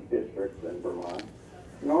districts than Vermont,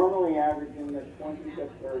 normally average in the $20,000 to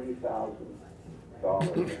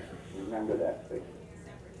 $30,000. Remember that figure.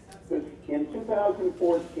 In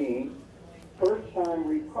 2014, first-time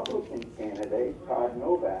Republican candidate Todd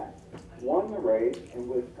Novak won the race in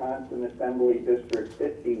Wisconsin Assembly District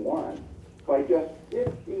 51 by just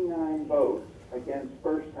 59 votes against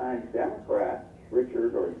first-time Democrat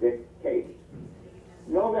Richard or Dick Cates.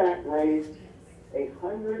 Novak raised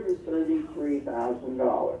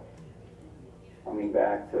 $133,000, coming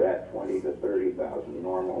back to that $20,000 to $30,000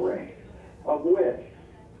 normal range, of which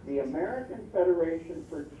the American Federation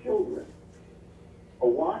for Children, a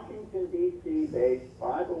Washington, D.C. based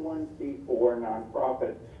 501c4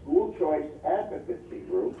 nonprofit school choice advocacy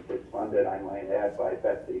group that's funded, I might add, by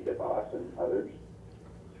Betsy DeVos and others,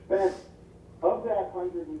 spent, of that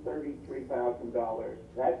 $133,000,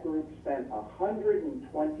 that group spent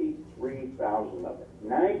 $123,000 of it,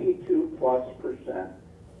 92+%,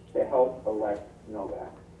 to help elect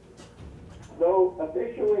Novak. Though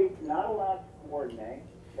officially not allowed to coordinate,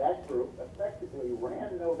 that group effectively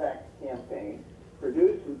ran Novak's campaign,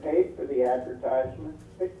 produced and paid for the advertisements,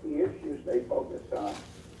 picked the issues they focused on.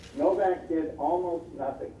 Novak did almost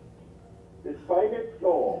nothing. Despite its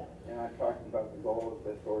goal, and I'm talking about the goal of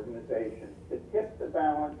this organization, to tip the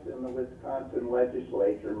balance in the Wisconsin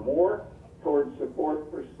legislature more towards support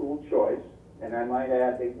for school choice, and I might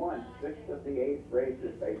add they won 6 of the 8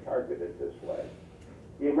 races they targeted this way.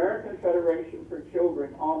 The American Federation for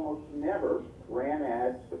Children almost never ran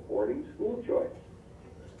ads supporting school choice.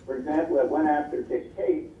 For example, it went after Dick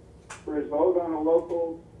Cates for his vote on a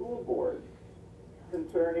local school board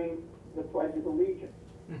concerning the Pledge of Allegiance.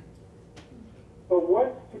 But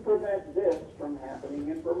what's to prevent this from happening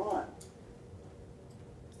in Vermont?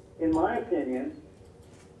 In my opinion,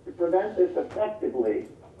 to prevent this effectively,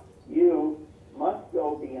 you must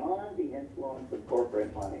go beyond the influence of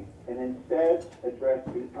corporate money and instead address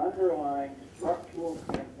the underlying structural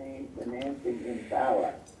campaign financing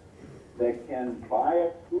imbalance that can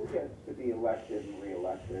bias who gets to be elected and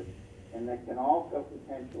reelected, and that can also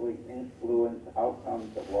potentially influence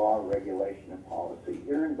outcomes of law, regulation, and policy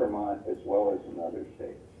here in Vermont as well as in other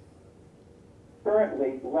states.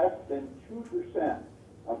 Currently, less than 2%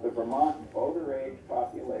 of the Vermont voter-age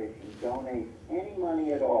population donates any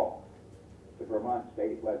money at all to Vermont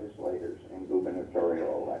state legislators in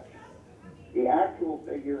gubernatorial elections. The actual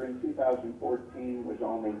figure in 2014 was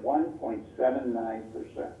only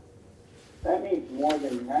 1.79%. That means more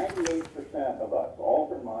than 98% of us, all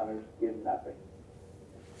Vermonters, give nothing.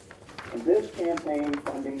 And this campaign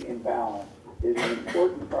funding imbalance is an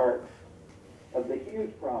important part of the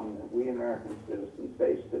huge problem that we American citizens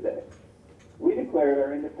face today. We declared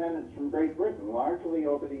our independence from Great Britain largely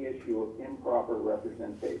over the issue of improper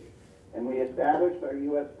representation. And we established our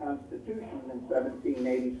U.S. Constitution in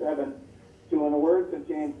 1787 to, in the words of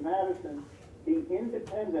James Madison, be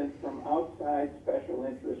independent from outside special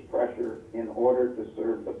interest pressure in order to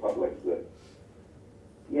serve the public good.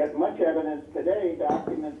 Yet much evidence today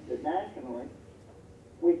documents that nationally,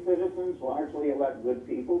 we citizens largely elect good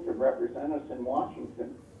people to represent us in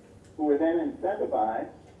Washington, who are then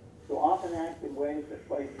incentivized to often act in ways that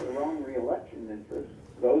place their own reelection interests,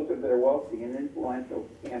 those of their wealthy and influential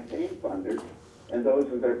campaign funders, and those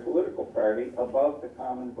of their political party above the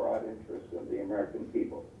common broad interests of the American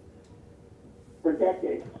people. For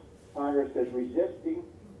decades, Congress has resisted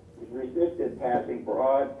passing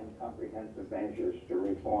broad and comprehensive measures to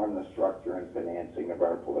reform the structure and financing of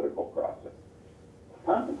our political process.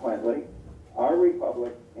 Consequently, our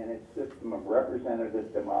republic and its system of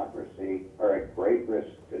representative democracy are at great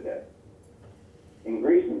risk today. In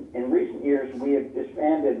recent years, we have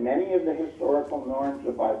disbanded many of the historical norms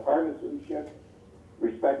of bipartisanship,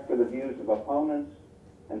 respect for the views of opponents,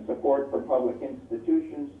 and support for public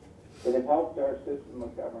institutions that have helped our system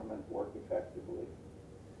of government work effectively.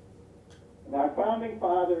 And our founding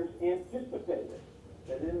fathers anticipated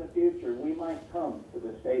that in the future we might come to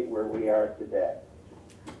the state where we are today.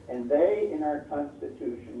 And they, in our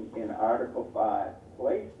Constitution, in Article 5,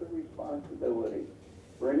 place the responsibility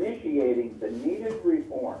for initiating the needed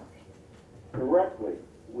reforms directly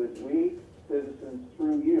with we citizens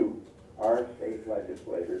through you, our state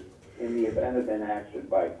legislators, in the event of inaction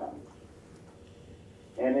by Congress.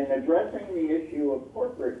 And in addressing the issue of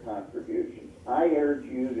corporate contributions, I urge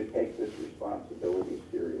you to take this responsibility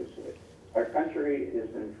seriously. Our country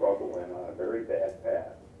is in trouble and on a very bad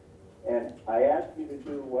path. And I ask you to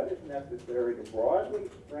do what is necessary to broadly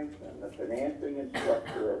strengthen the financing and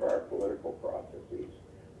structure of our political processes,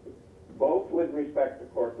 both with respect to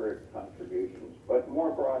corporate contributions, but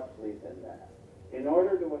more broadly than that, in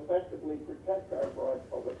order to effectively protect our broad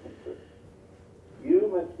public interest. You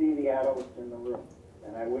must be the adults in the room,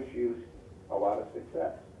 and I wish you a lot of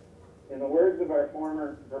success. In the words of our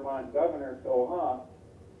former Vermont Governor, Phil Hoff,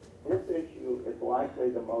 this issue is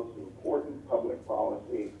likely the most important public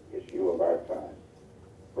policy issue of our time,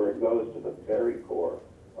 for it goes to the very core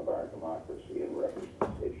of our democracy and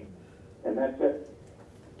representation. And that's it.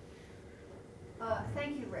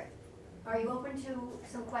 Thank you, Rick. Are you open to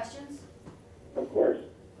some questions? Of course.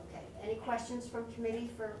 Okay, any questions from committee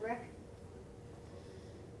for Rick?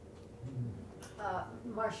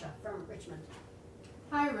 Marcia from Richmond.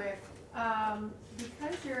 Hi, Rick.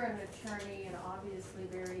 Because you're an attorney and obviously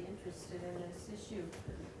very interested in this issue,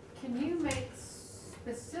 can you make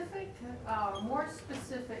specific, more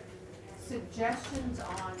specific suggestions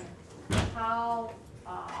on how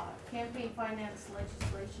campaign finance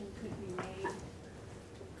legislation could be made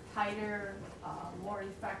tighter, more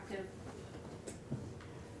effective?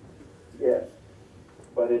 Yes,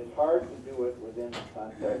 but it's hard to do it within the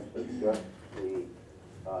context of just the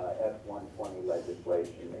S.120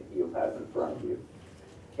 legislation that you have in front of you.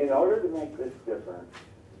 In order to make this different,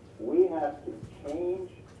 we have to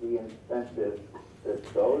change the incentive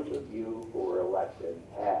that those of you who are elected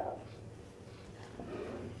have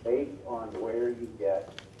based on where you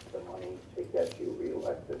get the money to get you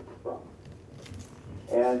reelected from.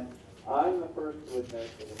 And I'm the first to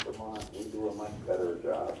admit that in Vermont we do a much better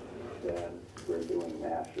job than we're doing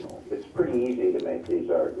national. It's pretty easy to make these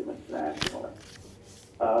arguments nationally.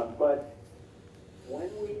 But when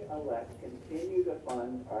we continue to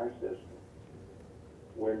fund our system,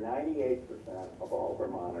 where 98% of all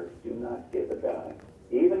Vermonters do not give a dime,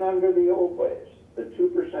 even under the old ways, the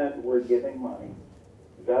 2% we're giving money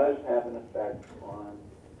does have an effect on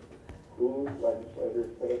who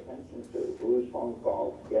legislators pay attention to, whose phone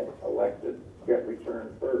calls get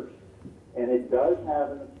returned first. And it does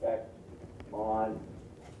have an effect on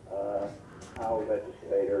how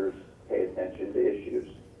legislators pay attention to issues.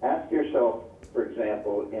 Ask yourself, for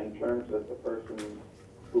example, in terms of the person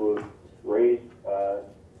who raised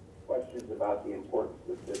questions about the importance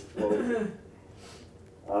of disclosure.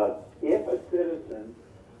 If a citizen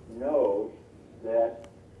knows that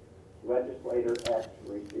legislator X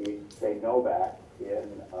received, say Novak in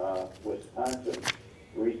Wisconsin,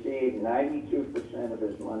 received 92% of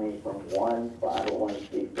his money from one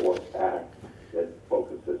 501c4 PAC that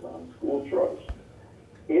focuses on school choice,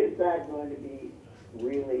 is that going to be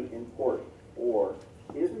really important? Or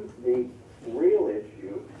isn't the real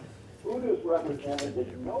issue, who does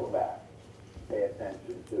Representative Novak pay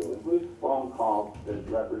attention to? And whose phone calls does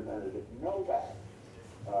Representative Novak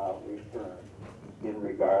return in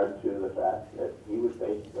regard to the fact that he was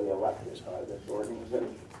basically elected by this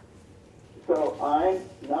organization? So I'm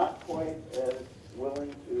not quite as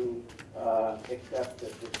willing to accept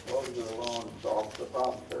that disclosure alone solves the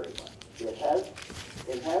problem very much.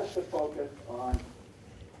 It has to focus on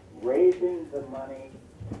raising the money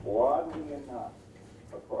broadly enough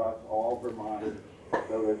across all Vermonters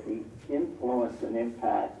so that the influence and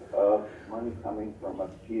impact of money coming from a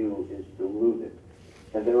few is diluted.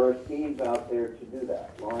 And there are schemes out there to do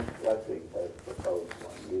that. Lawrence Lessig has proposed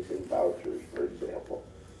one using vouchers, for example,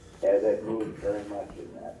 and it moves very much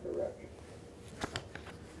in that direction.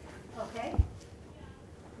 Okay.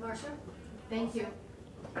 Marcia? Thank you.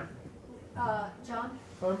 John?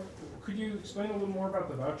 Could you explain a little more about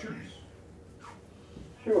the vouchers?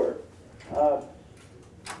 Sure. The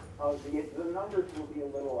numbers will be a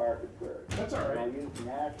little arbitrary. That's all right. I'll use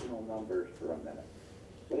national numbers for a minute.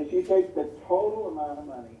 But if you take the total amount of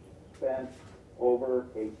money spent over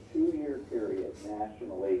a 2-year period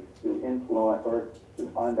nationally to influence or to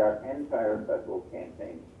fund our entire federal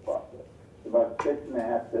campaign process, it's about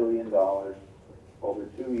 $6.5 billion over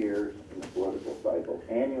 2 years in the political cycle.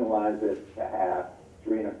 Annualize it to half,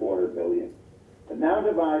 $3.25 billion. And now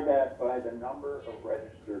divide that by the number of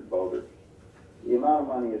registered voters. The amount of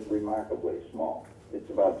money is remarkably small. it's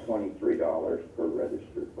about $23 per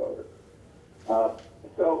registered voter.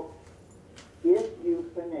 So if you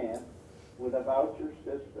finance with a voucher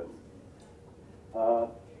system a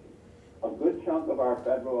good chunk of our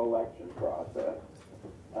federal election process,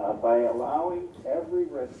 by allowing every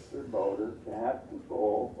registered voter to have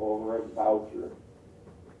control over a voucher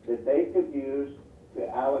that they could use to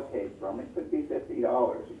allocate from, it could be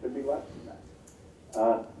 $50, it could be less than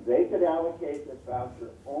that. They could allocate this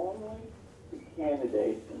voucher only to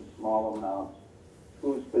candidates in small amounts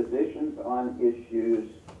whose positions on issues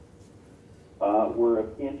were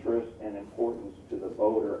of interest and importance to the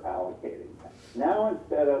voter allocating them. Now,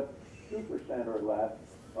 instead of 2% or less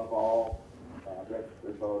of all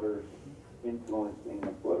registered voters influencing the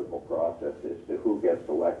political process as to who gets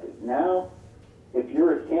elected. Now, if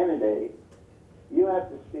you're a candidate, you have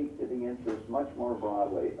to speak to the interests much more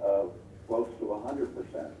broadly of close to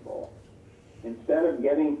 100% of all. Instead of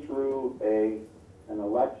getting through an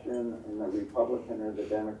election in the Republican or the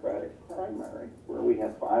Democratic primary, where we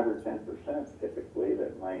have 5 or 10% typically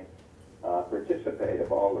that might participate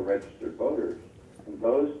of all the registered voters, and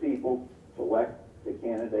those people select the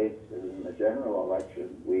candidates in the general election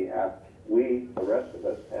the rest of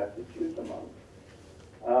us, have to choose among.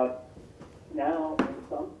 Now, in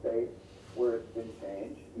some states where it's been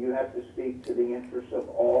changed, you have to speak to the interests of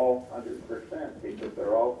all 100% because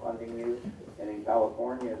they're all funding you. And in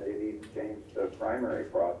California, they've even changed the primary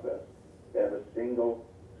process to have a single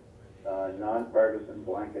nonpartisan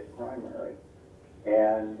blanket primary.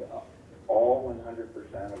 And all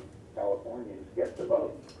 100% of Californians get to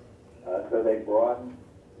vote. So they broaden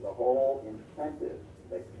the whole incentive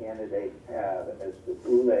that candidates have as to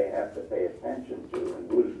who they have to pay attention to and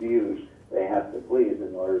whose views they have to please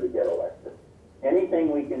in order to get elected.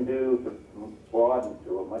 Anything we can do to broaden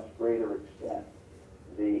to a much greater extent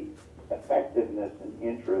the effectiveness and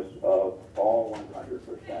interest of all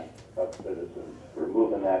 100% of citizens for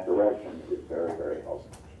moving in that direction is very, very helpful.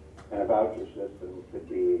 And a voucher system could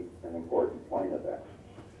be an important point of that,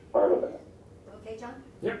 part of that. Okay, John?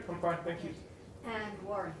 Yep, I'm fine, thank you. And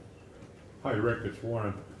Warren? Hi, Rick, it's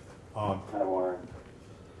Warren. Hi, Warren.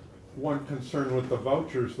 One concern with the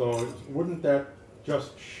vouchers, though, is wouldn't that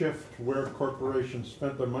just shift where corporations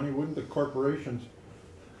spent their money? Wouldn't the corporations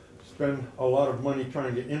spend a lot of money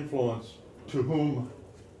trying to influence to whom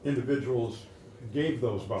individuals gave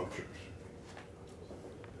those vouchers?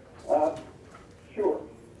 Sure.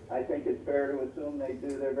 I think it's fair to assume they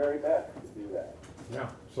do their very best to do that. Yeah,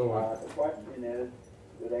 so The question is,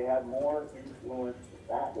 do they have more influence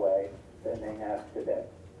that way than they have today?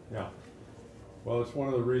 yeah. Well, it's one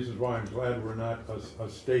of the reasons why I'm glad we're not a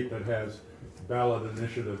state that has ballot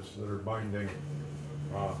initiatives that are binding,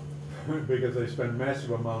 because they spend massive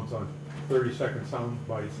amounts on 30-second sound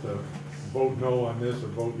bites to vote no on this or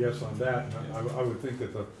vote yes on that. And I would think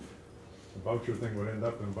that the voucher thing would end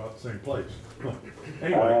up in about the same place.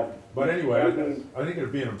 Anyway, I think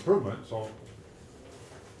it'd be an improvement, so.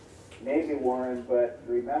 Maybe, Warren, but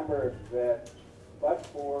remember that but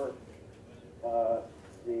for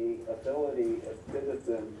the ability of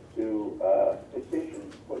citizens to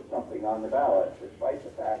petition, put something on the ballot, despite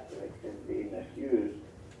the fact that it can be misused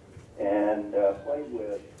and played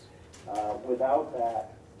with, without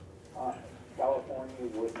that, California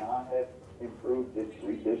would not have improved its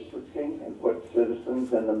redistricting and put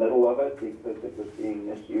citizens in the middle of it because it was being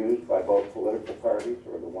misused by both political parties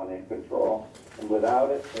or the one in control. And without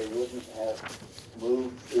it, they wouldn't have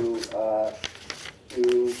moved to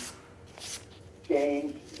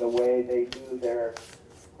change the way they do their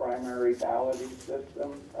primary balloting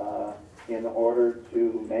system in order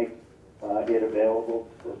to make it available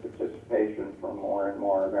for participation from more and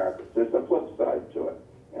more Americans. There's a flip side to it,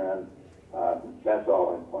 and that's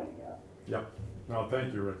all I'm pointing out. Yep. No,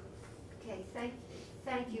 thank you, Rick. Okay,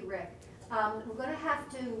 thank you, Rick. We're gonna have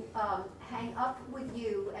to hang up with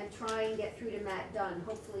you and try and get through to Matt Dunn.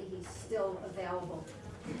 Hopefully he's still available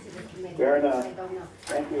to the committee. Fair enough. I don't know.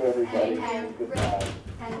 Thank you, everybody. And Goodbye. Rick,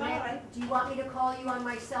 and Matt, do you want me to call you on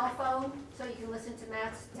my cell phone so you can listen to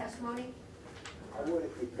Matt's testimony? I would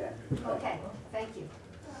if you can. Okay, thank you.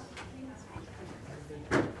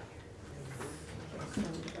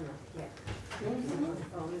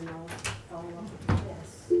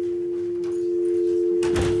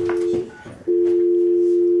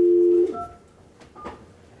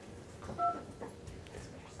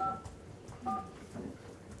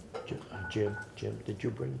 Jim, did you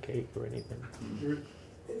bring cake or anything?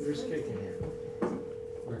 There's cake in here.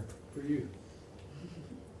 For you.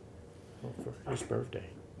 Oh, for his birthday.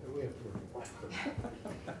 We have to.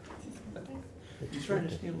 You trying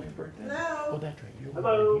to steal my birthday? No. Oh, that's right. You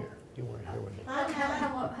Hello. weren't here. You weren't here when they.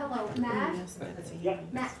 Hello, Matt?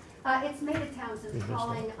 Matt, it's Maida Townsend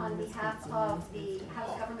calling on behalf of the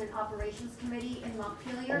House Government Operations Committee in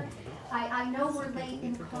Montpelier. I know we're late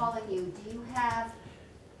in calling you. Do you have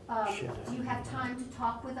time to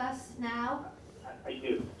talk with us now? I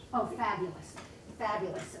do. Oh, fabulous,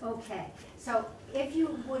 fabulous, okay. So if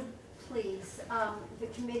you would please, the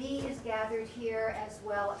committee is gathered here as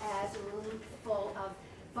well as a room full of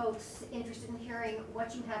folks interested in hearing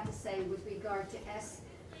what you have to say with regard to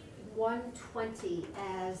S.120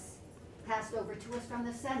 as passed over to us from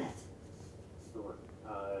the Senate. Sure.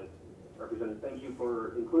 Representative, thank you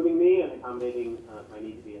for including me and accommodating my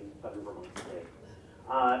need to be in Southern Vermont today.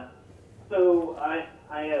 So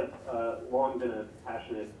I have long been a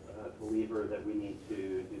passionate believer that we need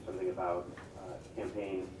to do something about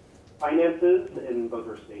campaign finances in both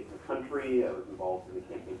our state and country. I was involved in the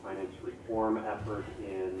campaign finance reform effort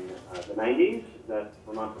in the 90s that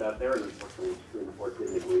Vermont put out there, and unfortunately the Supreme Court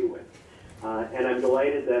didn't agree with. And I'm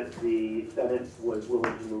delighted that the Senate was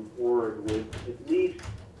willing to move forward with at least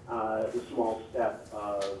the small step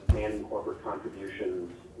of banning corporate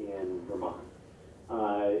contributions in Vermont.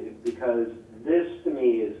 Because this, to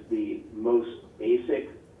me, is the most basic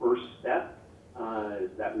first step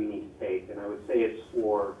that we need to take. And I would say it's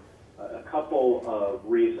for a couple of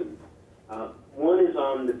reasons. One is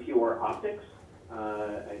on the pure optics.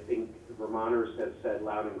 I think Vermonters have said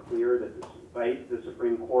loud and clear that despite the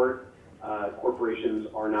Supreme Court, corporations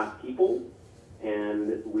are not people,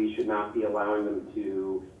 and we should not be allowing them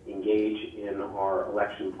to engage in our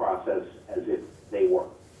election process as if they were.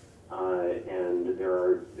 And there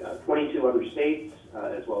are 22 other states,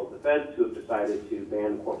 as well as the feds, who have decided to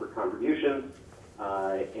ban corporate contributions,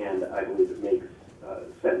 and I believe it makes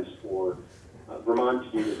sense for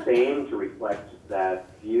Vermont to do the same, to reflect that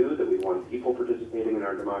view that we want people participating in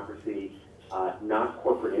our democracy, not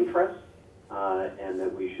corporate interests, and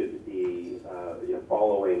that we should be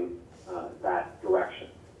following that direction.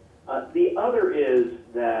 The other is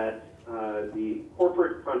that the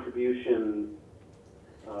corporate contribution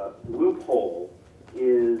loophole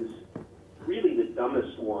is really the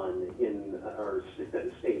dumbest one in our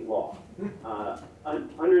state law.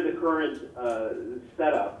 Under the current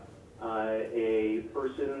setup, a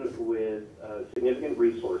person with significant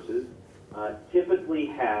resources typically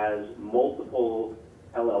has multiple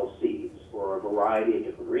LLCs for a variety of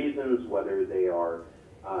different reasons, whether they are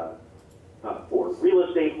for real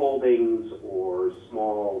estate holdings or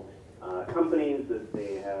small companies that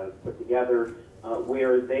they have put together,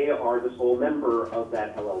 where they are the sole member of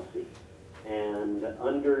that LLC. And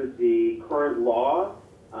under the current law,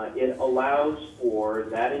 it allows for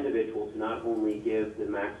that individual to not only give the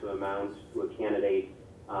maximum amount to a candidate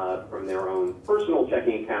from their own personal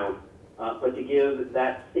checking account, but to give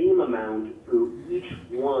that same amount through each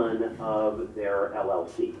one of their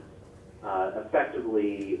LLCs,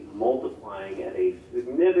 effectively multiplying at a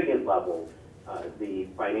significant level the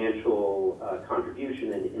financial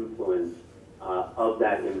contribution and influence of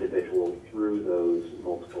that individual through those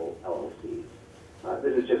multiple LLCs.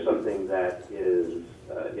 This is just something that is,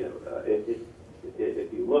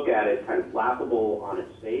 if you look at it, kind of laughable on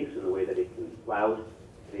its face in the way that it can flout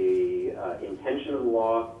the intention of the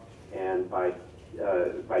law, and by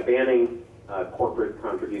banning corporate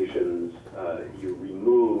contributions, you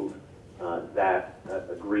remove that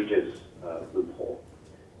egregious loophole.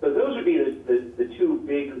 So those would be the two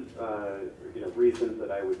big reasons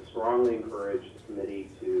that I would strongly encourage the committee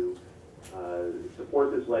to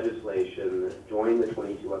support this legislation, join the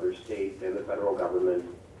 22 other states and the federal government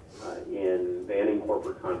in banning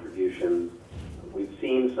corporate contributions. We've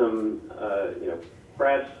seen some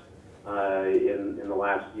press in the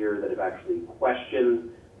last year that have actually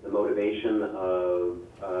questioned the motivation of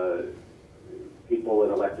people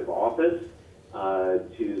in elective office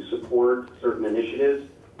to support certain initiatives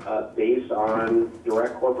based on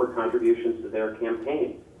direct corporate contributions to their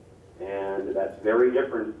campaign. And that's very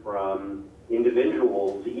different from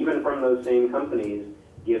individuals, even from those same companies,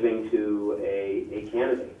 giving to a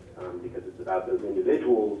candidate, because it's about those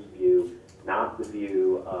individuals' view, not the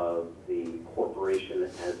view of the corporation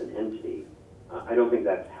as an entity. I don't think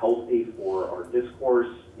that's healthy for our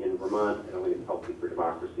discourse in Vermont. I don't think it's healthy for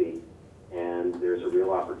democracy. And there's a real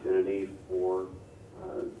opportunity for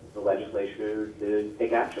the legislature to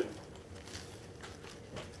take action.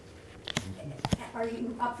 Are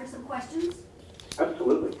you up for some questions?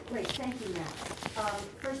 Absolutely. Great, thank you, Matt.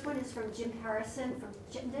 First one is from Jim Harrison from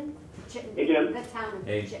Chittenden. Hey, Jim. The town of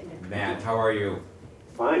Hey, Chittenden. Matt, how are you?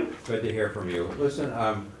 Fine. Good to hear from you. Listen,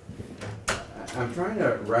 I'm trying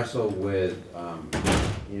to wrestle with,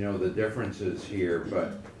 the differences here,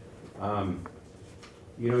 but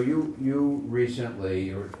You know, you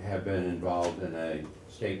recently have been involved in a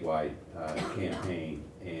statewide campaign,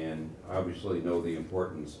 and obviously know the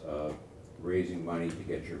importance of raising money to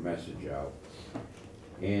get your message out.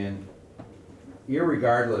 And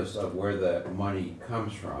irregardless of where the money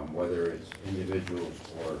comes from, whether it's individuals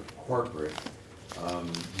or corporate,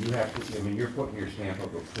 you have to, I mean, you're putting your stamp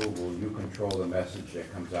of approval, you control the message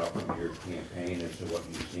that comes out from your campaign as to what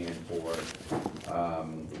you stand for,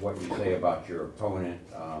 what you say about your opponent,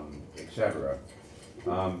 etc.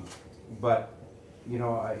 But, you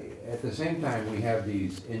know, at the same time, we have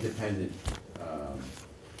these independent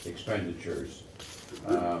expenditures,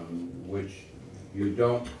 which you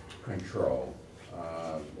don't control,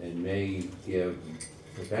 and may give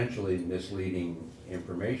potentially misleading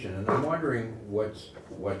information, and I'm wondering what's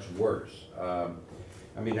worse. I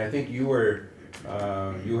mean, I think you were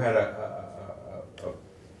you had a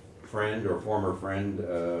friend or former friend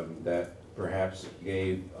that perhaps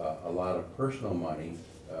gave a lot of personal money,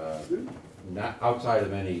 not outside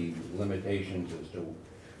of any limitations as to,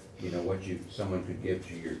 you know, what someone could give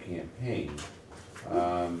to your campaign.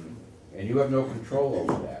 And you have no control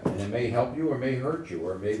over that, and it may help you or may hurt you,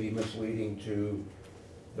 or it may be misleading to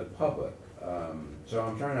the public. So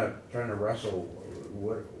I'm trying to wrestle.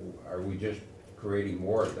 What are we just creating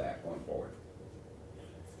more of that going forward?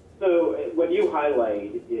 So what you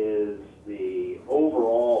highlight is the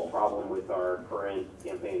overall problem with our current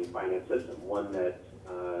campaign finance system, one that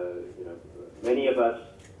you know, many of us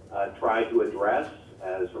tried to address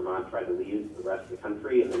as Vermont tried to lead the rest of the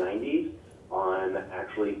country in the 90s on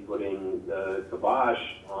actually putting the kibosh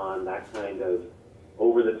on that kind of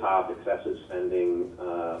over-the-top excessive spending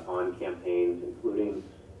on campaigns, including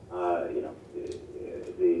you know,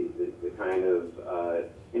 the kind of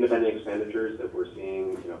independent expenditures that we're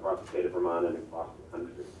seeing, you know, across the state of Vermont and across the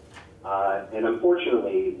country. And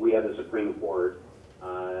unfortunately, we have a Supreme Court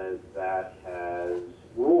that has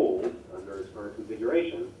ruled under its current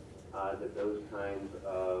configuration that those kinds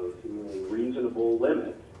of seemingly reasonable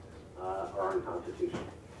limits are unconstitutional,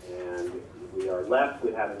 and we are left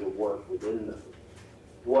with having to work within them.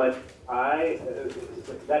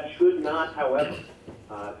 That should not, however,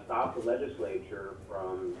 stop the legislature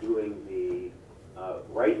from doing the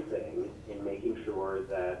right thing in making sure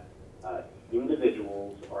that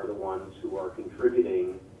individuals are the ones who are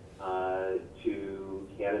contributing to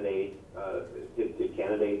candidates'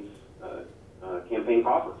 campaign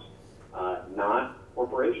coffers, not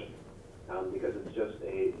corporations. Because it's just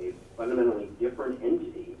a fundamentally different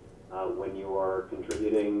entity when you are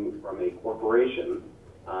contributing from a corporation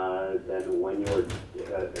than when you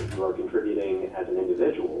are contributing as an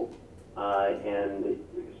individual. And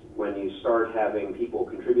when you start having people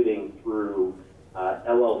contributing through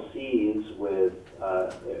LLCs with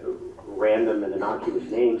random and innocuous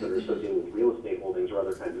names that are associated with real estate holdings or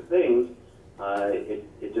other kinds of things,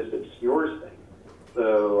 it just obscures things.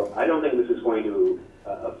 So I don't think this is going to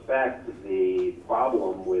affect the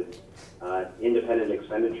problem with independent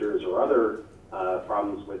expenditures or other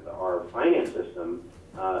problems with our finance system,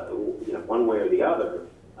 you know, one way or the other.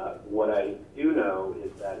 What I do know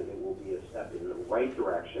is that it will be a step in the right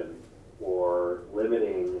direction for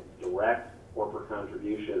limiting direct corporate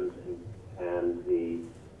contributions and the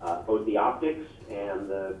both the optics and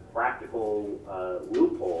the practical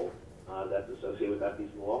loophole that's associated with that piece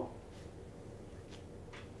of the law.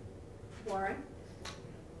 Warren?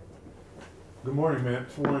 Good morning, Matt.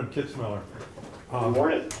 It's Warren Kitzmiller. Good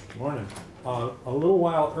morning. Morning. A little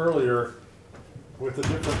while earlier, with a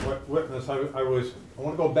different witness, I want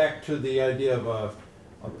to go back to the idea of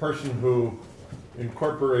a person who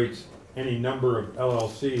incorporates any number of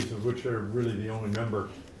LLCs, of which they're really the only member.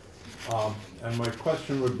 And my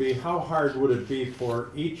question would be, how hard would it be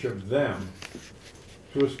for each of them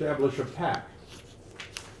to establish a PAC?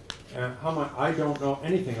 And how much, I don't know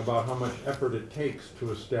anything about how much effort it takes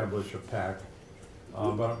to establish a PAC,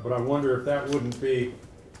 but I wonder if that wouldn't be,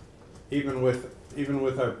 even with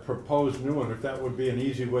a proposed new one, if that would be an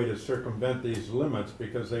easy way to circumvent these limits,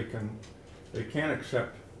 because they can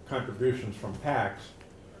accept contributions from PACs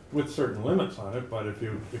with certain limits on it, but if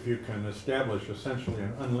you can establish essentially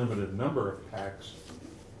an unlimited number of PACs,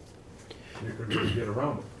 you could really get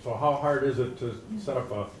around it. So how hard is it to set up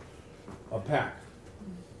a PAC?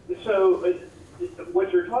 So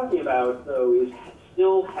what you're talking about, though, is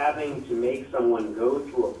still having to make someone go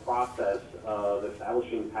through a process of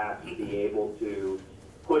establishing PACs to be able to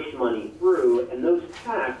push money through, and those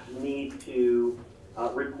PACs need to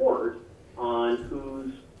report on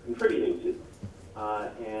who's contributing to them.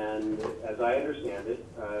 And as I understand it,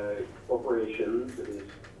 corporations, at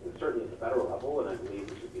least certainly at the federal level, and I believe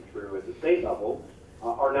this would be true at the state level,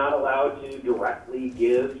 are not allowed to directly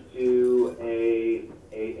give to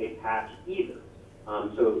a PAC either.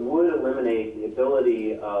 So it would eliminate the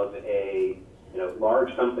ability of a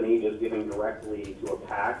large company just giving directly to a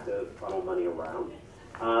PAC to funnel money around.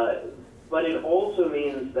 But it also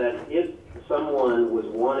means that if someone was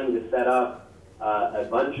wanting to set up a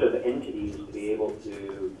bunch of entities to be able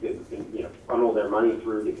to funnel their money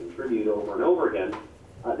through to contribute over and over again,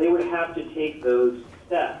 they would have to take those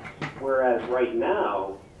steps. Whereas right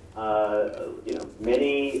now,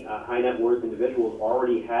 many high net worth individuals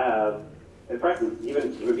already have, in fact,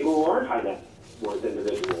 even people who aren't high net worth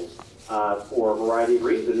individuals, for a variety of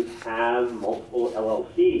reasons, have multiple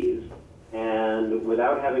LLCs, and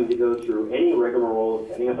without having to go through any rigmarole of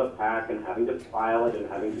setting up a PAC and having to file it and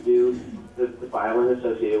having to do the filing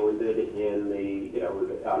associated with it in the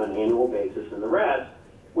on an annual basis and the rest,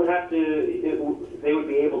 they would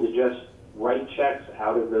be able to just write checks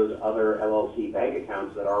out of those other LLC bank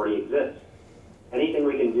accounts that already exist. Anything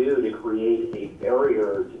we can do to create a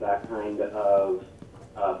barrier to that kind of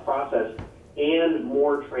process and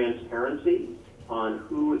more transparency on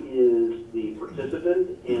who is the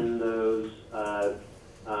participant in those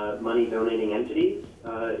money donating entities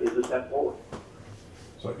is a step forward.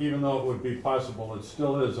 So even though it would be possible, it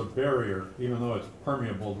still is a barrier, even though it's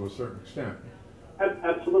permeable to a certain extent.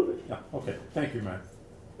 Absolutely. Yeah, okay. Thank you, Matt.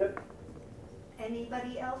 Yep.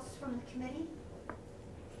 Anybody else from the committee?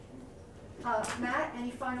 Matt,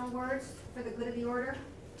 any final words for the good of the order?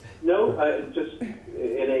 No, just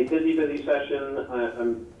in a busy session,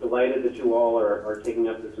 I'm delighted that you all are taking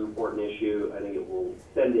up this important issue. I think it will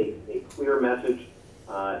send a clear message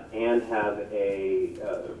and have a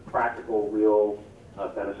practical, real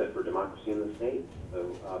benefit for democracy in the state.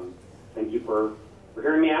 So thank you for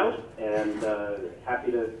hearing me out, and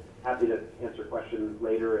happy to answer questions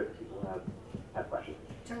later if people have questions.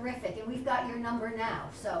 Terrific, and we've got your number now,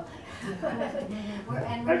 so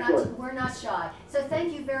we're not shy. So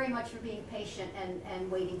thank you very much for being patient and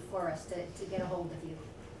waiting for us to get a hold of you.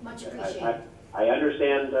 Much appreciated. I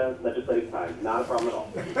understand legislative time, not a problem at all.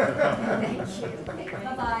 Thank you.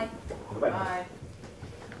 Bye-bye. Bye.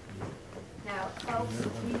 Now, folks,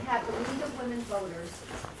 we have the League of Women Voters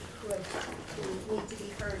who need to be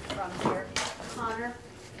heard from here. Connor,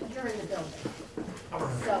 you're in the building.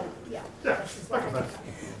 So, yeah.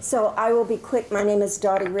 So I will be quick. My name is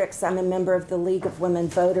Dottie Ricks. I'm a member of the League of Women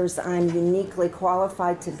Voters. I'm uniquely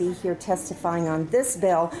qualified to be here testifying on this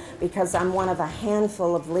bill because I'm one of a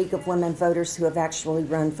handful of League of Women Voters who have actually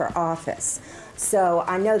run for office. So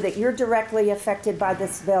I know that you're directly affected by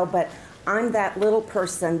this bill, but I'm that little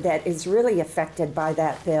person that is really affected by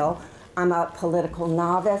that bill. I'm a political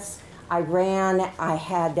novice. I ran. I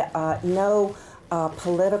had no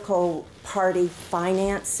political party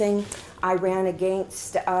financing. I ran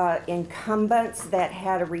against incumbents that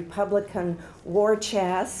had a Republican war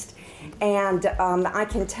chest. And I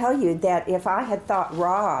can tell you that if I had thought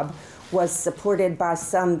Rob was supported by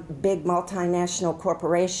some big multinational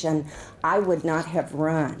corporation, I would not have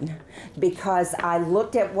run, because I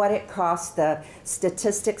looked at what it cost. The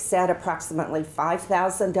statistics said approximately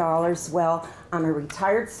 $5,000. Well, I'm a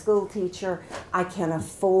retired school teacher. I can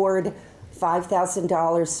afford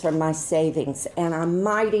 $5,000 from my savings, and I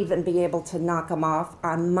might even be able to knock them off.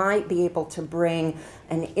 I might be able to bring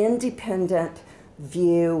an independent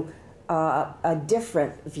view, a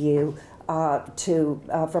different view to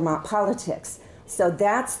Vermont politics. So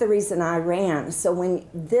that's the reason I ran. So when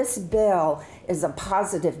this bill is a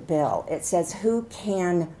positive bill, it says who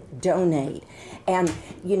can donate. And,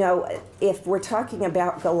 you know, if we're talking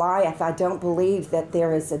about Goliath, I don't believe that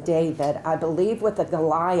there is a David. I believe with a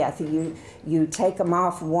Goliath, you take them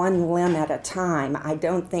off one limb at a time. I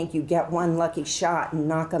don't think you get one lucky shot and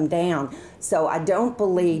knock them down. So I don't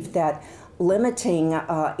believe that limiting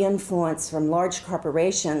influence from large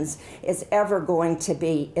corporations is ever going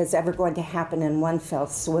to happen in one fell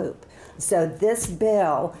swoop. So this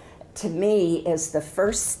bill, to me, is the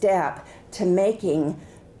first step to making,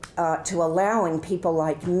 to allowing people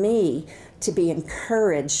like me to be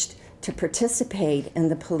encouraged to participate in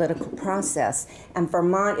the political process. And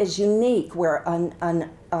Vermont is unique, where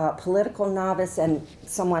a political novice and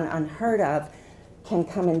someone unheard of can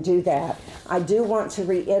come and do that. I do want to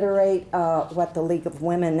reiterate what the League of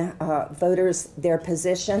Women Voters, their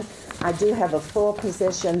position. I do have a full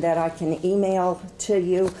position that I can email to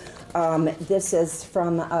you. This is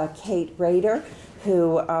from Kate Rader,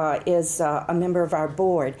 who is a member of our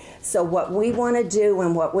board. So what we want to do,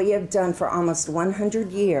 and what we have done for almost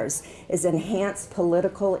 100 years, is enhance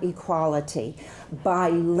political equality by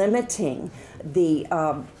limiting the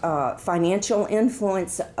financial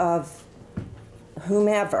influence of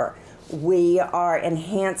whomever We are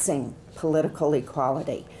enhancing political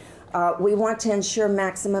equality. We want to ensure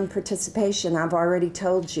maximum participation. I've already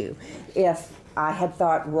told you, if I had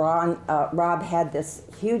thought Rob had this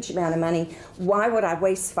huge amount of money, why would I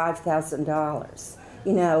waste $5,000?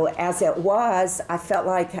 You know, as it was, I felt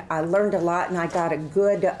like I learned a lot and I got a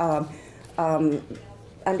good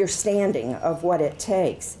understanding of what it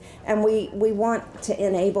takes. And we want to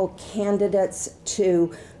enable candidates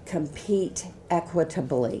to compete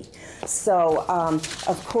equitably. So,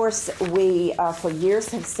 of course, we for years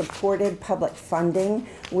have supported public funding.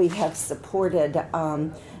 We have supported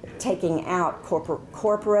taking out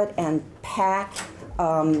corporate and PAC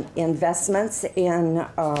investments in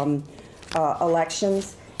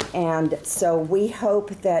elections. And so we hope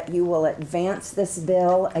that you will advance this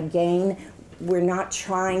bill. Again, we're not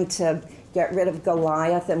trying to get rid of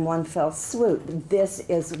Goliath in one fell swoop. This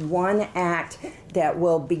is one act that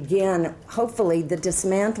will begin, hopefully, the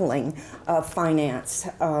dismantling of finance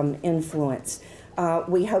influence.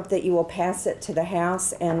 We hope that you will pass it to the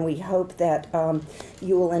House, and we hope that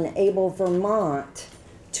you will enable Vermont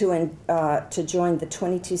to join the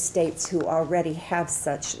 22 states who already have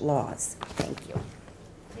such laws. Thank you.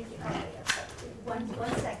 Thank you. One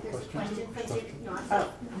sec, there's a question from the,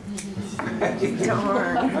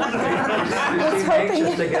 Darn.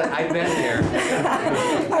 Anxious to get, I've been there.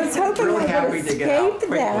 I was hoping Really I would happy to get out escape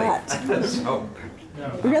that. quickly. So,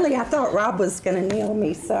 Really, I thought Rob was going to nail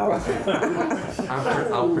me, so.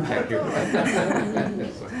 I'll protect you.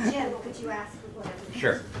 Jen, what would you ask? Whatever.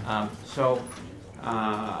 Sure.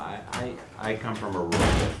 I come from a rural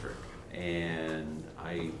district, and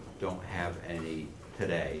I don't have any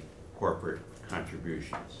today corporate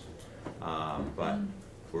contributions. But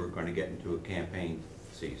we're going to get into a campaign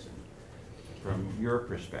season. From your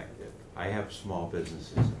perspective, I have small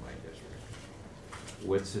businesses in my district.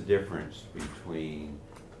 What's the difference between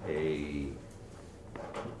a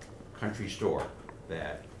country store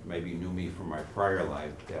that maybe knew me from my prior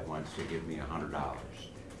life that wants to give me $100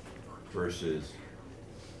 versus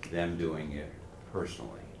them doing it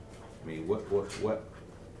personally? I mean, what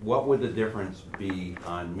would the difference be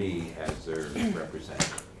on me as their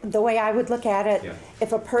representative? The way I would look at it, Yeah.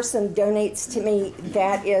 if a person donates to me,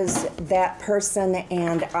 that is that person,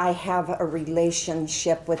 and I have a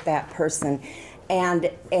relationship with that person. And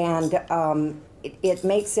it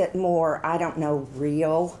makes it more, I don't know,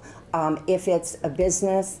 real. If it's a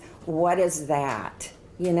business, what is that?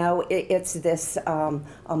 You know, it's this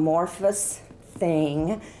amorphous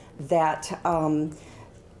thing that,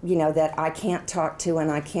 you know, that I can't talk to and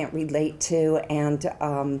I can't relate to. And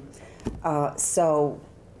so,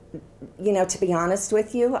 you know, to be honest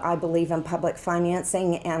with you, I believe in public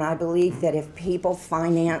financing, and I believe that if people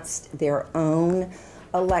financed their own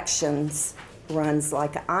elections runs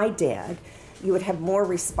like I did, you would have more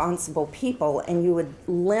responsible people, and you would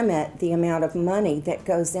limit the amount of money that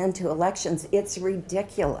goes into elections. It's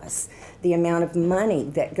ridiculous, the amount of money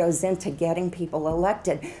that goes into getting people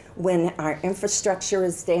elected when our infrastructure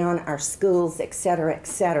is down, our schools, et cetera, et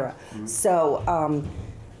cetera. So,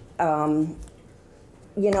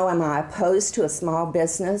 you know, am I opposed to a small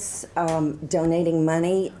business donating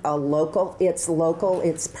money?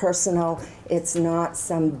 It's personal. It's not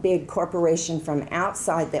some big corporation from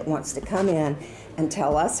outside that wants to come in and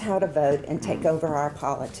tell us how to vote and take over our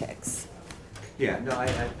politics. Yeah, no,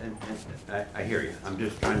 I hear you. I'm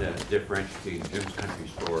just trying to differentiate between Jim's Country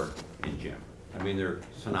Store and Jim. I mean, they're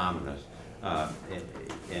synonymous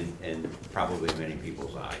in probably many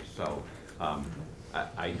people's eyes. So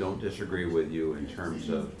I don't disagree with you in terms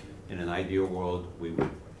of, in an ideal world, we would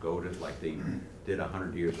go to, like they did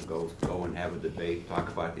 100 years ago, go and have a debate, talk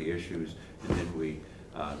about the issues, and then we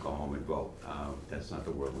go home and vote. That's not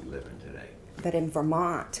the world we live in today. But in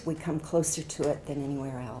Vermont, we come closer to it than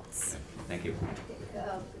anywhere else. Thank you.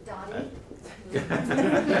 Dottie?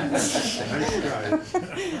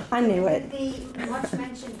 I knew it. The much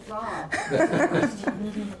mentioned Rob.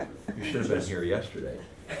 You should have been here yesterday.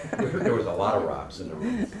 There was a lot of Robs in the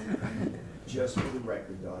room. Just for the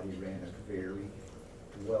record, Dottie ran a very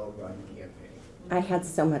well-run campaign. I had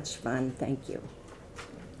so much fun. Thank you.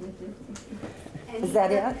 And Is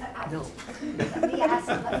that it? No. Let me ask,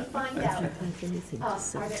 let me find out.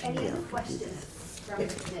 Are there any other questions from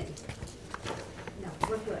the committee? No,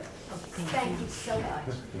 we're good. Okay, thank you so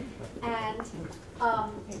much. And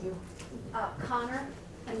Connor,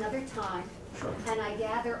 another time. Sure. And I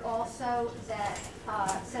gather also that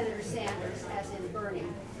Senator Sanders, as in Bernie,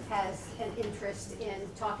 has an interest in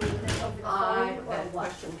talking with us over the phone or That what?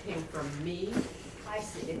 question came from me. I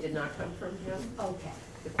see. It did not come from him. Okay.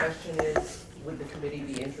 The question is, would the committee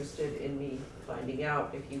be interested in me finding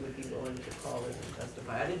out if he would be willing to call in and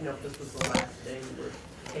testify? I didn't know if this was the last day we were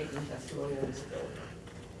taking testimony on this bill.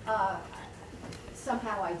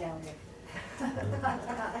 Somehow I doubt it.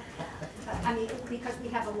 I mean, because we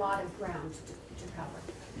have a lot of ground to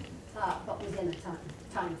cover, but within a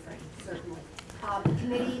time frame, certainly.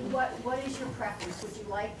 Committee, what is your preference? Would you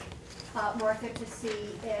like, Martha, to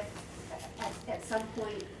see if at some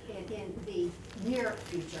point in the near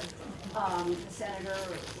future, the senator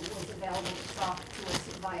was available to talk to us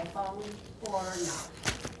via phone or not?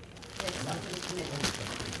 It's up to the committee.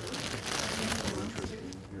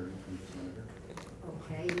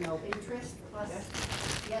 Okay, no interest plus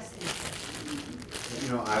yes interest. You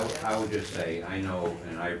know, I would just say, I know,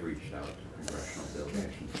 and I've reached out to